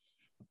person,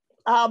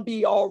 I'll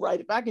be all right.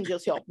 If I can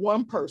just help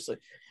one person.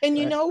 And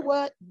you know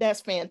what?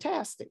 That's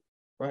fantastic.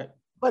 Right.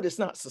 But it's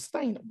not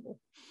sustainable.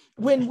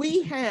 When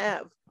we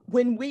help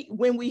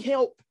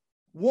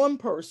one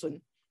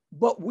person,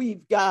 but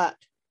we've got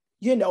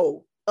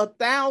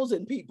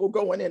 1,000 people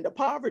going into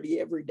poverty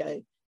every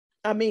day.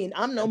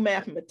 I'm no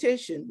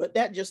mathematician, but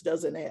that just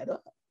doesn't add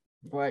up.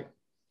 Right.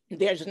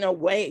 There's no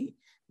way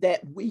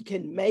that we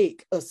can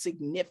make a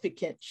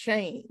significant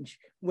change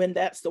when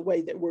that's the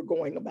way that we're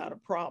going about a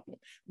problem.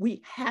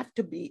 We have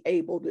to be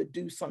able to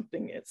do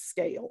something at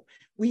scale.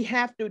 We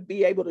have to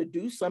be able to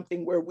do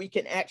something where we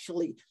can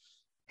actually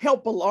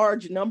help a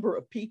large number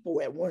of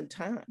people at one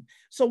time.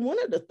 So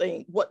one of the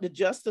things, what the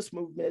justice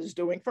movement is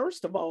doing,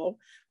 first of all,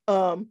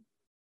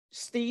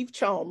 Steve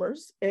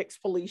Chalmers,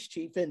 ex-police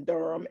chief in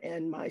Durham,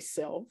 and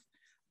myself,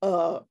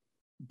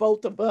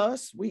 both of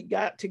us, we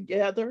got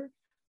together.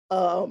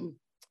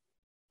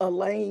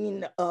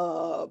 Elaine,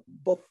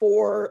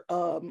 before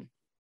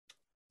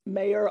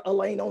Mayor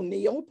Elaine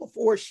O'Neill,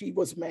 before she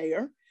was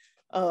mayor,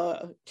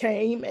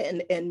 came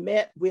and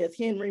met with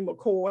Henry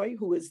McCoy,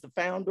 who is the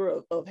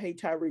founder of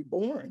Hayti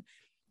Reborn,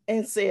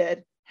 and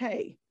said,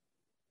 hey,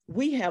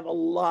 we have a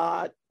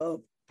lot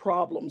of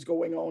problems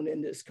going on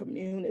in this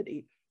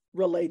community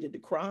related to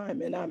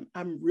crime. And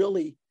I'm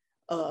really,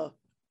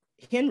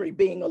 Henry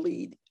being a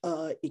lead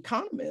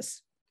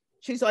economist,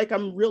 she's like,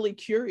 I'm really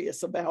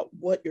curious about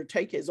what your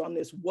take is on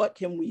this. What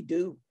can we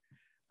do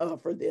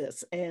for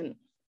this? And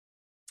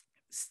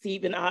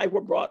Steve and I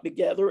were brought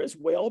together as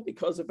well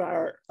because of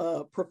our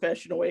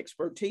professional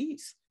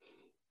expertise.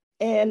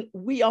 And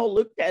we all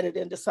looked at it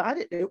and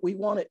decided that we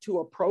wanted to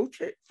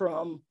approach it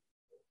from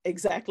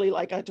exactly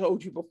like I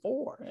told you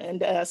before. And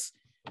that's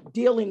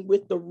dealing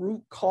with the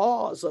root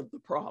cause of the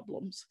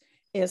problems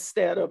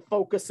instead of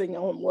focusing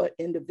on what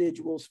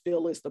individuals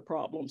feel is the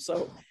problem.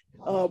 So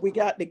we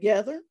got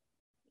together,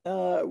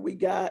 we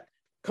got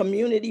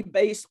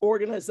community-based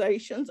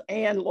organizations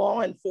and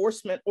law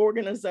enforcement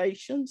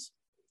organizations.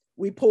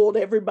 We pulled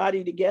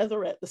everybody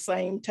together at the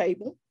same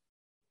table.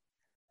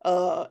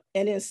 And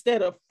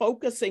instead of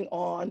focusing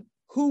on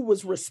who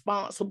was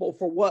responsible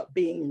for what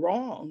being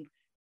wrong,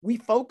 we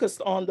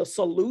focused on the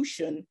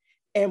solution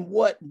and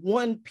what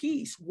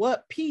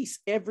piece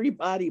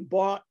everybody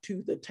brought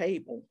to the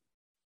table.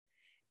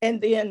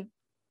 And then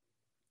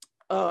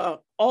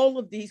all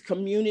of these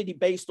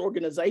community-based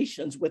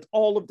organizations with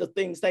all of the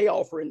things they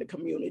offer in the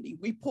community,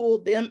 we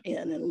pulled them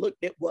in and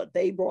looked at what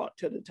they brought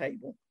to the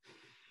table.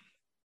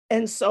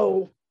 And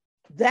so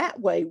that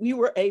way we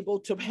were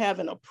able to have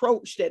an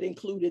approach that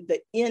included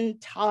the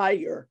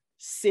entire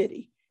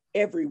city.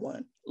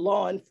 everyone,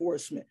 law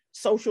enforcement,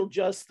 social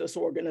justice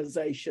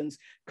organizations,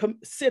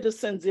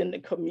 citizens in the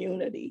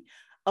community,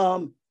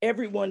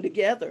 everyone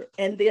together.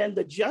 And then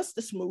the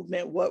justice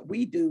movement, what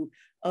we do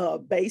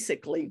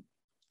basically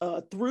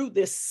through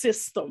this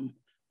system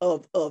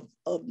of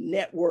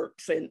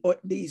networks and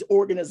these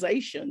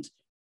organizations,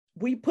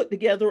 we put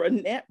together a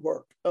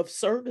network of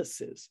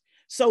services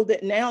so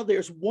that now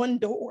there's one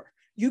door.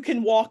 You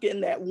can walk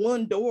in that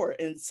one door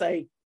and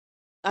say,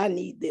 I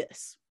need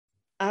this.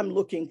 I'm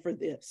looking for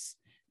this.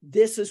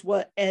 This is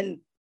what, and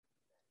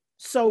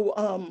so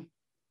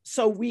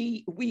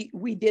we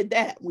did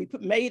that. We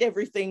made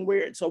everything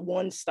where it's a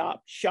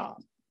one-stop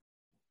shop.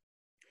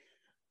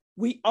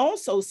 We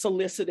also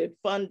solicited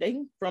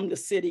funding from the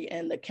city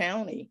and the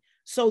county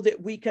so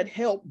that we could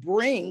help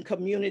bring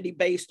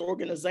community-based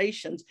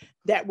organizations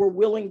that were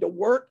willing to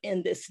work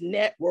in this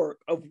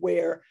network of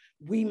where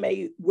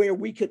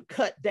we could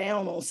cut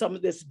down on some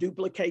of this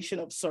duplication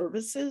of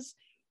services.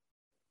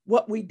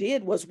 What we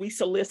did was we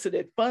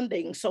solicited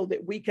funding so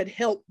that we could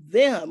help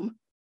them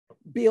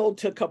build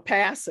to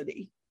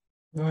capacity.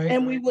 Right.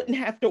 And we wouldn't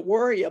have to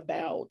worry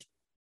about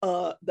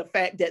the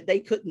fact that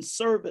they couldn't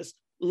service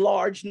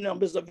large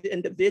numbers of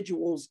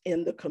individuals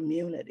in the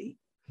community.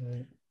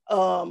 Right.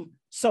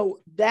 So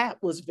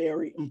that was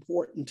very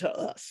important to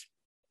us.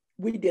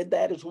 We did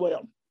that as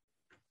well.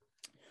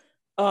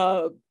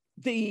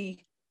 The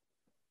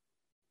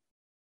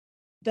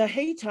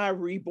Hayti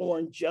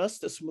Reborn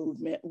Justice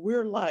Movement,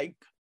 we're like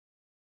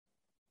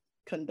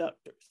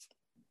conductors.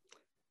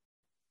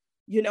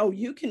 You know,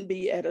 you can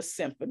be at a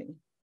symphony,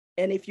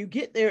 and if you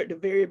get there at the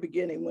very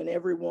beginning when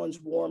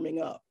everyone's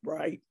warming up,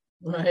 right?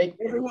 Right.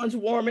 Everyone's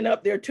warming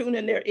up, they're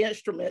tuning their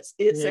instruments.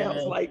 It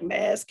sounds like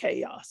mass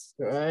chaos.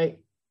 Right.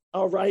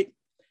 All right.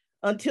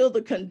 Until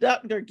the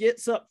conductor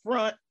gets up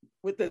front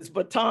with his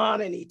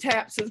baton and he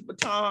taps his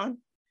baton.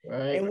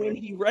 Right. And when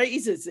he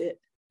raises it,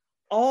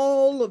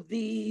 all of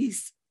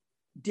these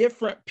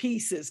different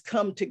pieces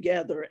come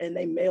together and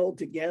they meld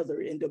together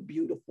into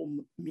beautiful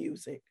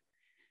music.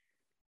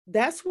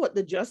 That's what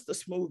the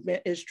justice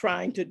movement is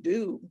trying to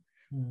do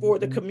for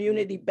the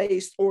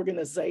community-based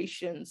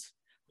organizations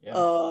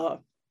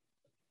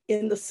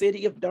in the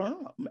city of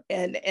Durham,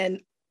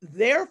 and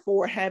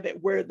therefore have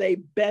it where they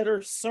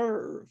better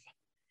serve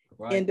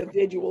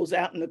individuals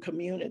out in the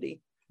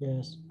community.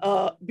 Yes.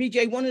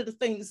 BJ, one of the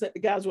things that the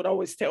guys would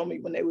always tell me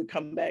when they would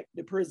come back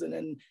to prison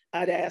and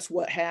I'd ask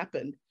what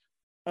happened,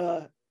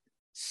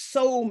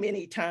 so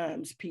many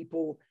times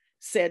people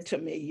said to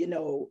me, you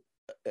know,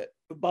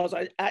 boss,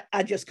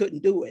 I just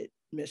couldn't do it,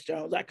 Miss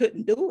Jones. I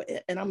couldn't do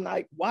it. And I'm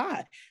like,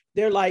 why?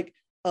 They're like,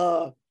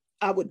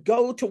 I would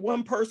go to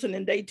one person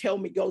and they tell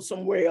me go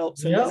somewhere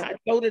else. And then I'd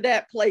go to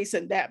that place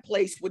and that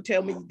place would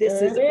tell me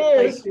this is the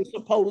place you're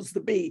supposed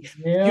to be.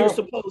 You're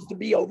supposed to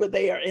be over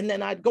there. And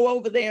then I'd go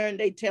over there and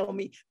they tell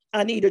me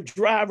I need a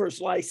driver's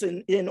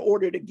license in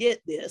order to get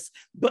this.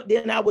 But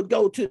then I would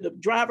go to the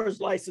driver's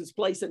license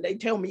place and they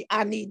tell me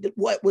I need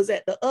what was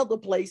at the other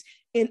place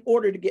in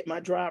order to get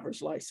my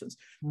driver's license.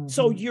 Mm-hmm.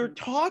 So you're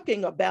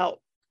talking about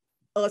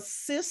a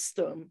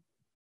system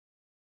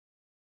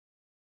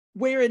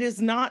where it is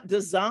not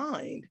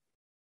designed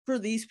for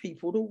these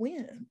people to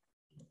win.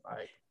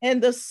 Right.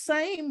 And the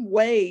same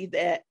way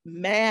that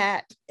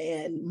Matt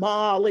and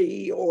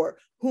Molly or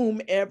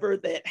whomever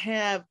that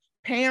have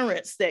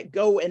parents that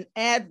go and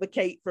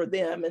advocate for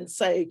them and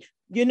say,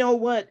 you know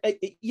what,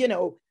 you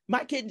know,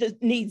 my kid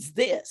just needs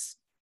this.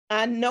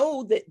 I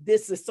know that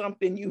this is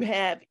something you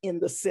have in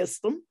the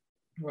system,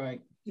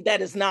 right,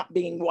 that is not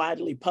being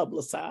widely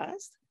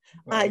publicized.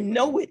 Right. I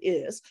know it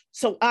is.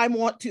 So I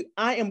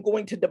am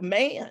going to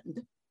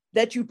demand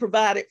that you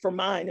provide it for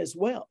mine as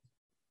well.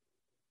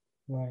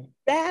 Right.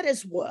 That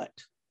is what,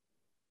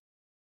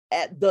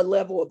 at the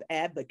level of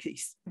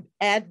advocacy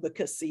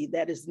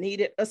that is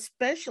needed,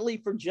 especially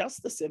for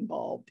justice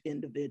involved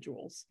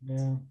individuals.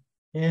 Yeah.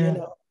 Yeah. You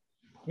know?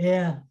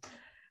 Yeah.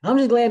 I'm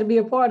just glad to be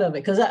a part of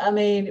it. Because I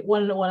mean,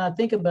 when I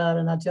think about it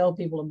and I tell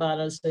people about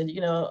it, I said,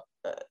 you know,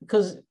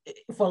 because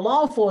for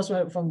law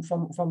enforcement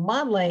from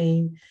my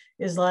lane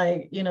is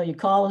like, you know, you're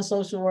calling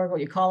social work or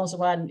you're calling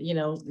somebody, you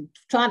know,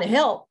 trying to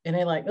help, and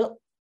they're like, oh,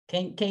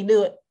 can't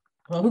do it.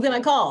 Well, who can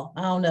I call?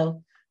 I don't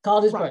know. Call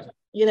this person,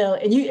 you know,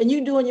 and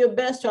you doing your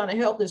best trying to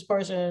help this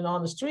person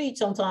on the street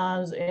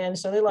sometimes. And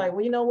so they're like,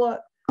 well, you know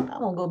what? I'm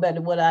gonna go back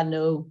to what I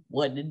know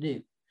what to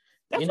do.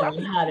 That's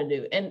and how to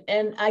do.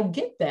 And I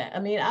get that. I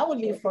mean, I would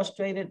be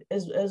frustrated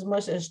as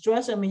much as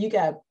stressed. I mean,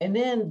 and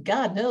then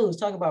God knows,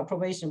 talk about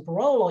probation and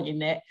parole on your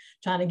neck,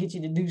 trying to get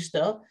you to do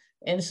stuff.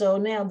 And so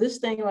now this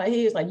thing right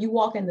here is like, you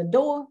walk in the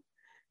door,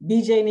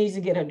 BJ needs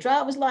to get her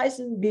driver's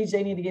license,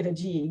 BJ need to get her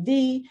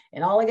GED,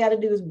 and all I got to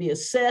do is be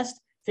assessed,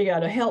 figure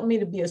out to help me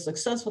to be a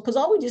successful, because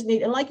all we just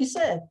need, and like you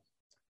said,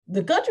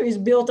 the country is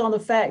built on the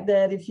fact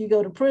that if you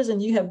go to prison,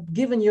 you have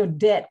given your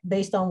debt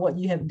based on what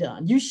you have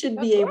done. You should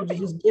be able to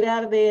just get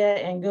out of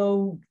there and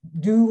go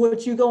do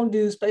what you're going to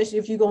do, especially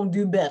if you're going to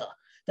do better.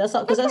 That's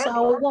all, because that's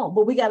all we want.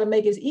 But we got to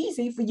make it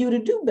easy for you to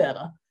do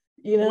better.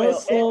 You know, Well,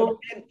 so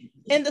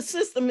and the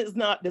system is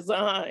not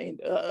designed.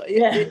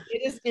 It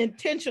is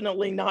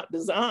intentionally not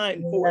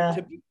designed for it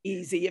to be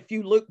easy. If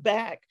you look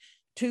back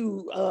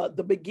to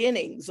the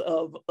beginnings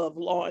of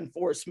law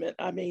enforcement,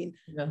 I mean,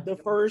 the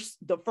first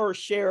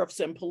sheriffs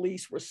and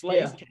police were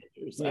slave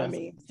catchers. I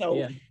mean,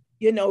 so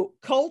you know,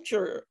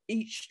 culture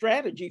eats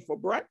strategy for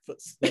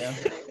breakfast.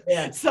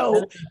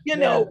 So you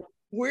know,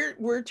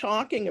 we're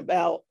talking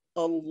about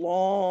a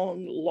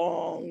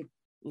long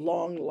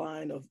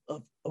line of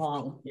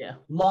long.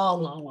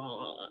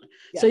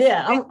 So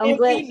I'm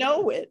glad we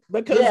know it,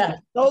 because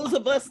those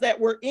of us that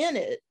were in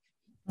it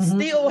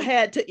still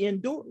had to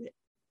endure it.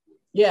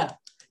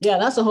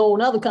 That's a whole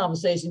nother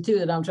conversation too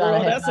that I'm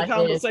trying to have. That's a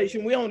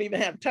conversation we don't even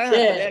have time for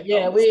that.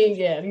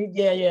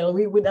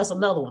 That's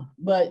another one.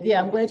 But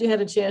I'm glad you had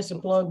a chance to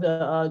plug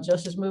the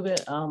justice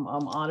movement. I'm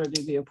honored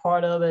to be a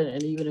part of it,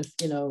 and even if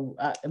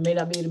I may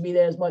not be able to be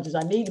there as much as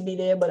I need to be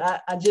there, but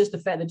I just the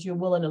fact that you're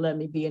willing to let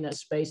me be in that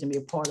space and be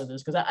a part of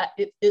this, because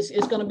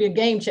it's going to be a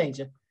game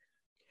changer.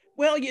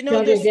 Well,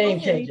 there's so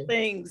many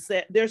things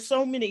there's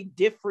so many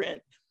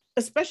different,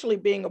 especially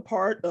being a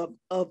part of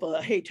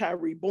Hayti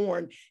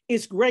Reborn,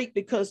 is great,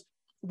 because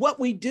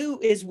what we do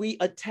is we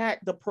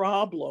attack the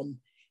problem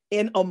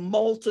on a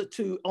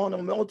multitude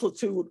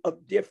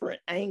of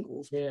different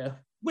angles,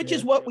 which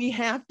is what we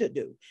have to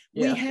do.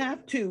 We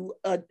have to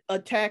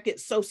attack it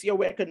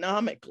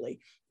socioeconomically.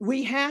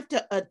 We have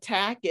to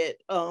attack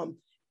it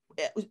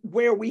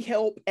where we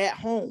help at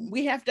home.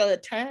 We have to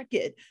attack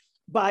it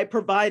by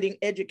providing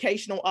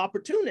educational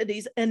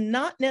opportunities, and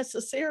not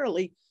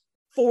necessarily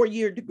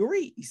 4-year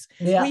degrees.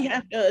 We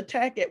have to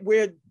attack it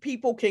where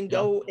people can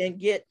go and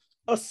get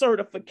a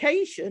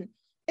certification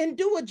and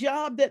do a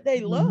job that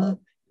they love.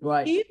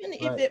 Even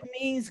if it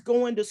means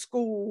going to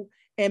school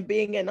and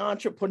being an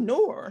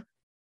entrepreneur,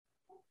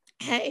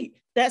 hey,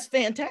 that's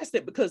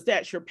fantastic, because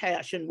that's your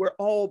passion. We're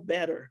all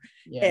better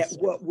at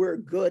what we're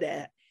good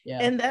at.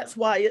 And that's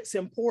why it's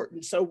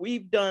important. So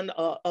we've done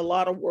a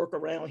lot of work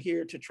around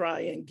here to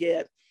try and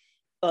get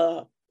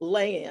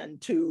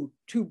land to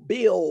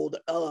build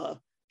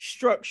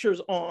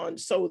structures on,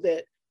 so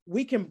that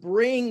we can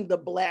bring the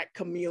Black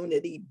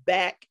community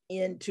back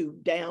into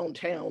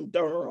downtown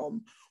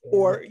Durham,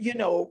 or here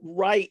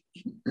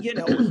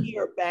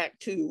back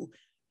to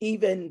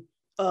even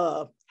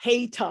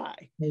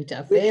Hayti,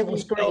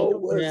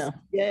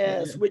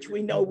 which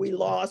we know we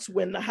lost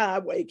when the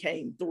highway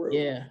came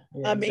through.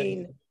 I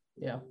mean,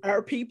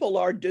 our people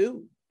are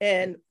due,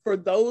 and for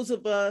those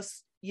of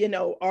us,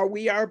 are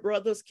we our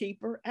brother's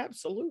keeper?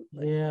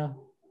 Absolutely.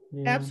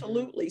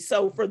 Absolutely.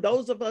 So for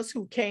those of us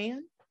who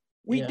can,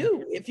 we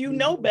do. If you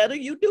know better,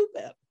 you do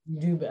better.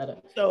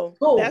 So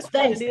that's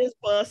what it is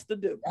for us to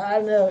do.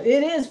 I know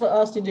it is for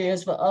us to do.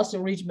 It's for us to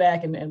reach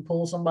back and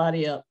pull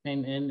somebody up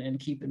and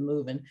keep it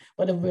moving.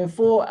 But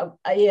before,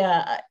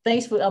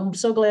 thanks for. I'm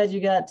so glad you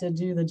got to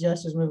do the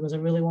justice movement, because I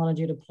really wanted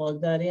you to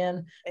plug that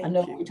in. I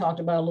know we talked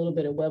about a little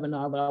bit of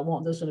webinar, but I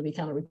want this one to be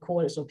kind of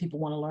recorded, so if people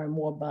want to learn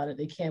more about it,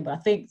 they can. But I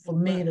think for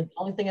me, the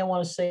only thing I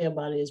want to say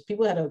about it is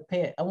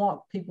I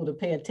want people to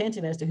pay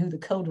attention as to who the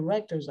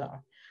co-directors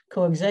are,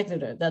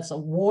 co-executor. That's a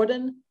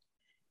warden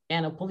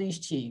and a police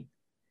chief.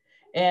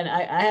 And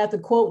I have to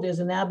quote this,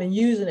 and I've been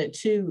using it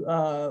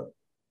to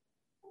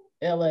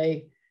LA.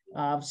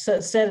 I've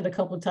said it a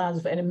couple of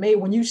times, and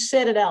when you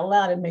said it out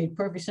loud, it made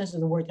perfect sense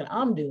of the work that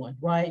I'm doing,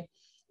 right?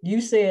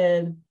 You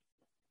said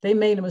they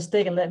made a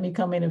mistake and let me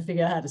come in and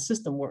figure out how the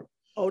system worked.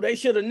 Oh, they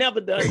should have never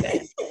done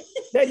that.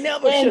 They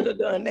never should have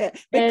done that,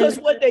 because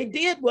what they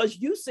did was,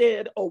 you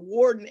said a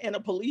warden and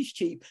a police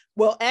chief.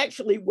 Well,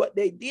 actually what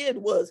they did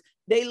was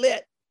they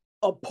let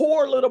a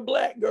poor little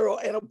Black girl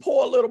and a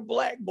poor little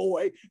Black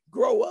boy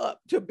grow up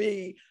to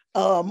be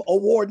a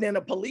warden and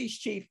a police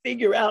chief,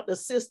 figure out the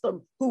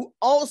system, who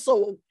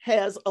also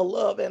has a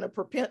love and a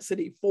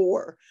propensity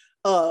for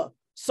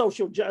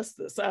social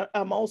justice.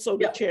 I'm also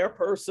the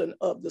chairperson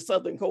of the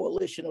Southern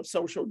Coalition of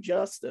Social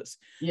Justice.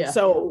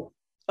 So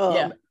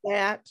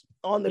that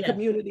on the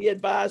Community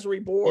Advisory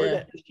Board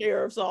at the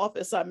Sheriff's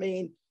Office, I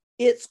mean,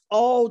 it's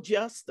all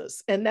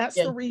justice. And that's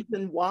the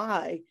reason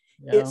why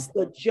it's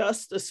the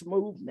justice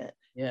movement.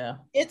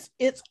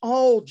 It's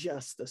all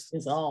justice.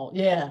 It's all,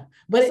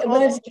 but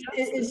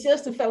it's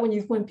just the fact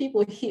when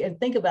people hear and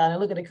think about it and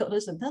look at it,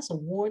 listen, that's a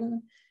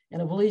warden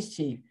and a police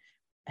chief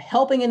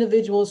helping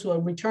individuals who are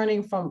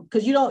returning from,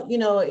 because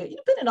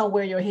depending on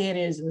where your head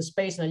is in the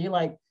space, now you're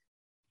like,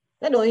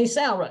 that don't even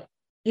sound right,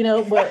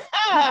 but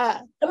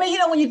I mean,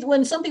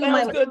 when some people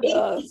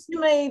you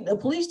made a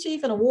police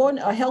chief and a warden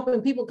are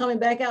helping people coming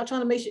back out,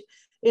 trying to make sure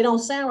it don't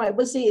sound right.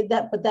 But see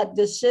that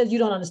just says you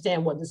don't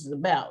understand what this is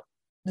about.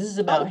 This is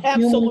about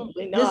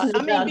absolutely not.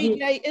 I mean,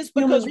 BJ, it's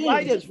because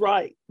right is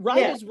right.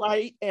 Right is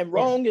right and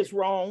wrong is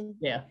wrong.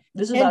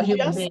 This is about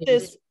human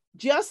beings.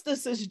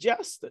 Justice is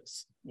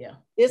justice.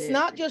 It's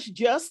not just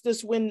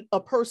justice when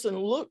a person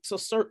looks a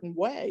certain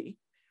way,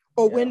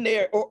 or when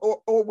they're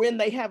or when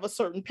they have a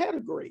certain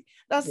pedigree.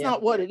 That's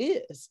not what it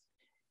is.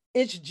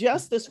 It's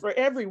justice for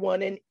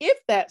everyone. And if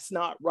that's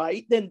not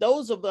right, then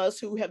those of us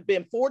who have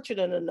been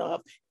fortunate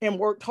enough and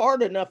worked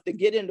hard enough to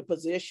get into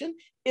position,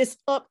 it's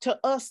up to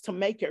us to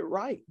make it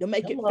right, to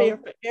make it fair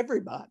for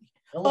everybody.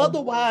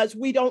 Otherwise,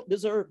 we don't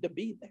deserve to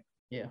be there.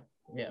 Yeah,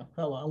 yeah.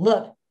 Hello, I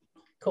love it.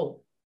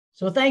 Cool.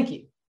 So thank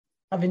you.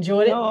 I've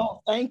enjoyed it.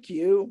 Oh, thank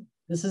you.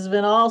 This has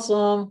been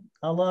awesome.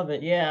 I love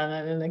it. Yeah.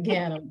 And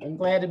again, I'm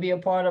glad to be a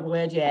part of it. I'm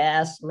glad you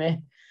asked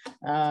me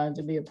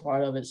to be a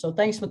part of it. So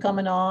thanks for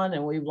coming on.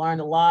 And we've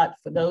learned a lot.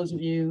 For those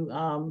of you,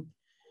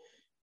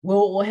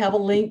 we'll have a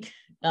link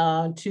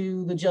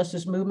to the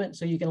Justice Movement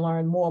so you can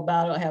learn more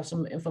about it. I have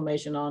some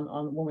information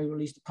on when we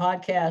release the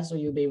podcast, so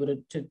you'll be able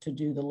to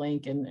do the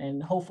link.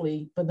 And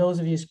hopefully for those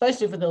of you,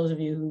 especially for those of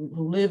you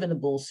who live in the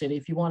Bull City,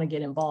 if you want to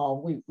get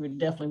involved, we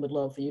definitely would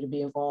love for you to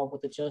be involved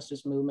with the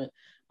Justice Movement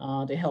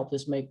to help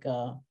this make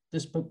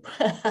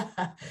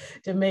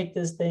to make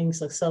this thing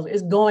successful.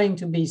 It's going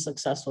to be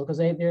successful because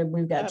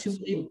we've got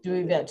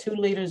two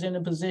leaders in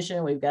the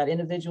position. We've got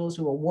individuals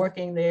who are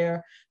working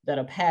there that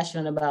are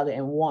passionate about it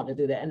and want to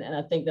do that. And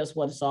I think that's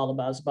what it's all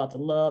about. It's about the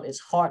love. It's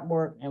hard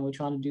work, and we're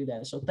trying to do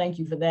that. So thank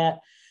you for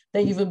that.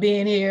 Thank you for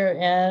being here.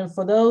 And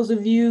for those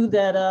of you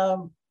that,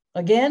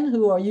 again,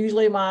 who are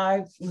usually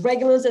my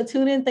regulars that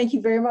tune in, thank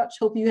you very much.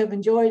 Hope you have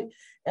enjoyed.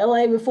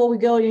 LA, before we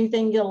go,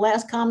 anything, your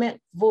last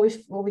comment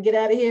before we get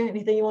out of here?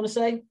 Anything you want to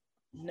say?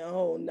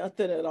 No,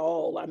 nothing at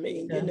all. I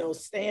mean,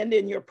 stand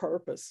in your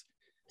purpose.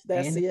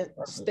 That's it.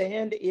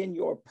 Stand in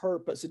your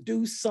purpose.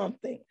 Do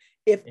something.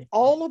 If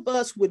all of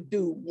us would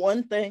do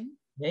one thing,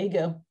 there you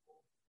go.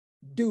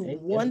 Do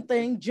one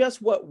thing,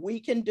 just what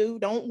we can do.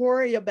 Don't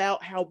worry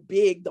about how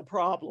big the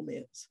problem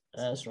is.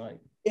 That's right.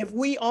 If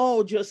we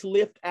all just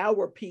lift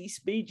our piece,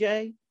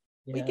 BJ,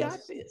 we got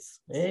this.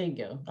 There you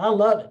go. I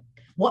love it.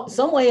 What,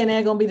 some way in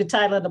there going to be the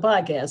title of the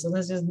podcast. So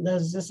that's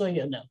just so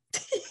you know.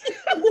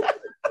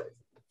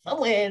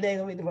 Somewhere in there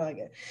going to be the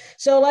podcast.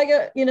 So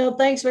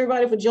thanks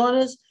everybody for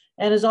joining us.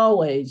 And as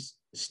always,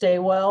 stay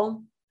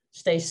well,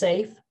 stay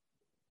safe,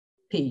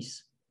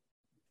 peace.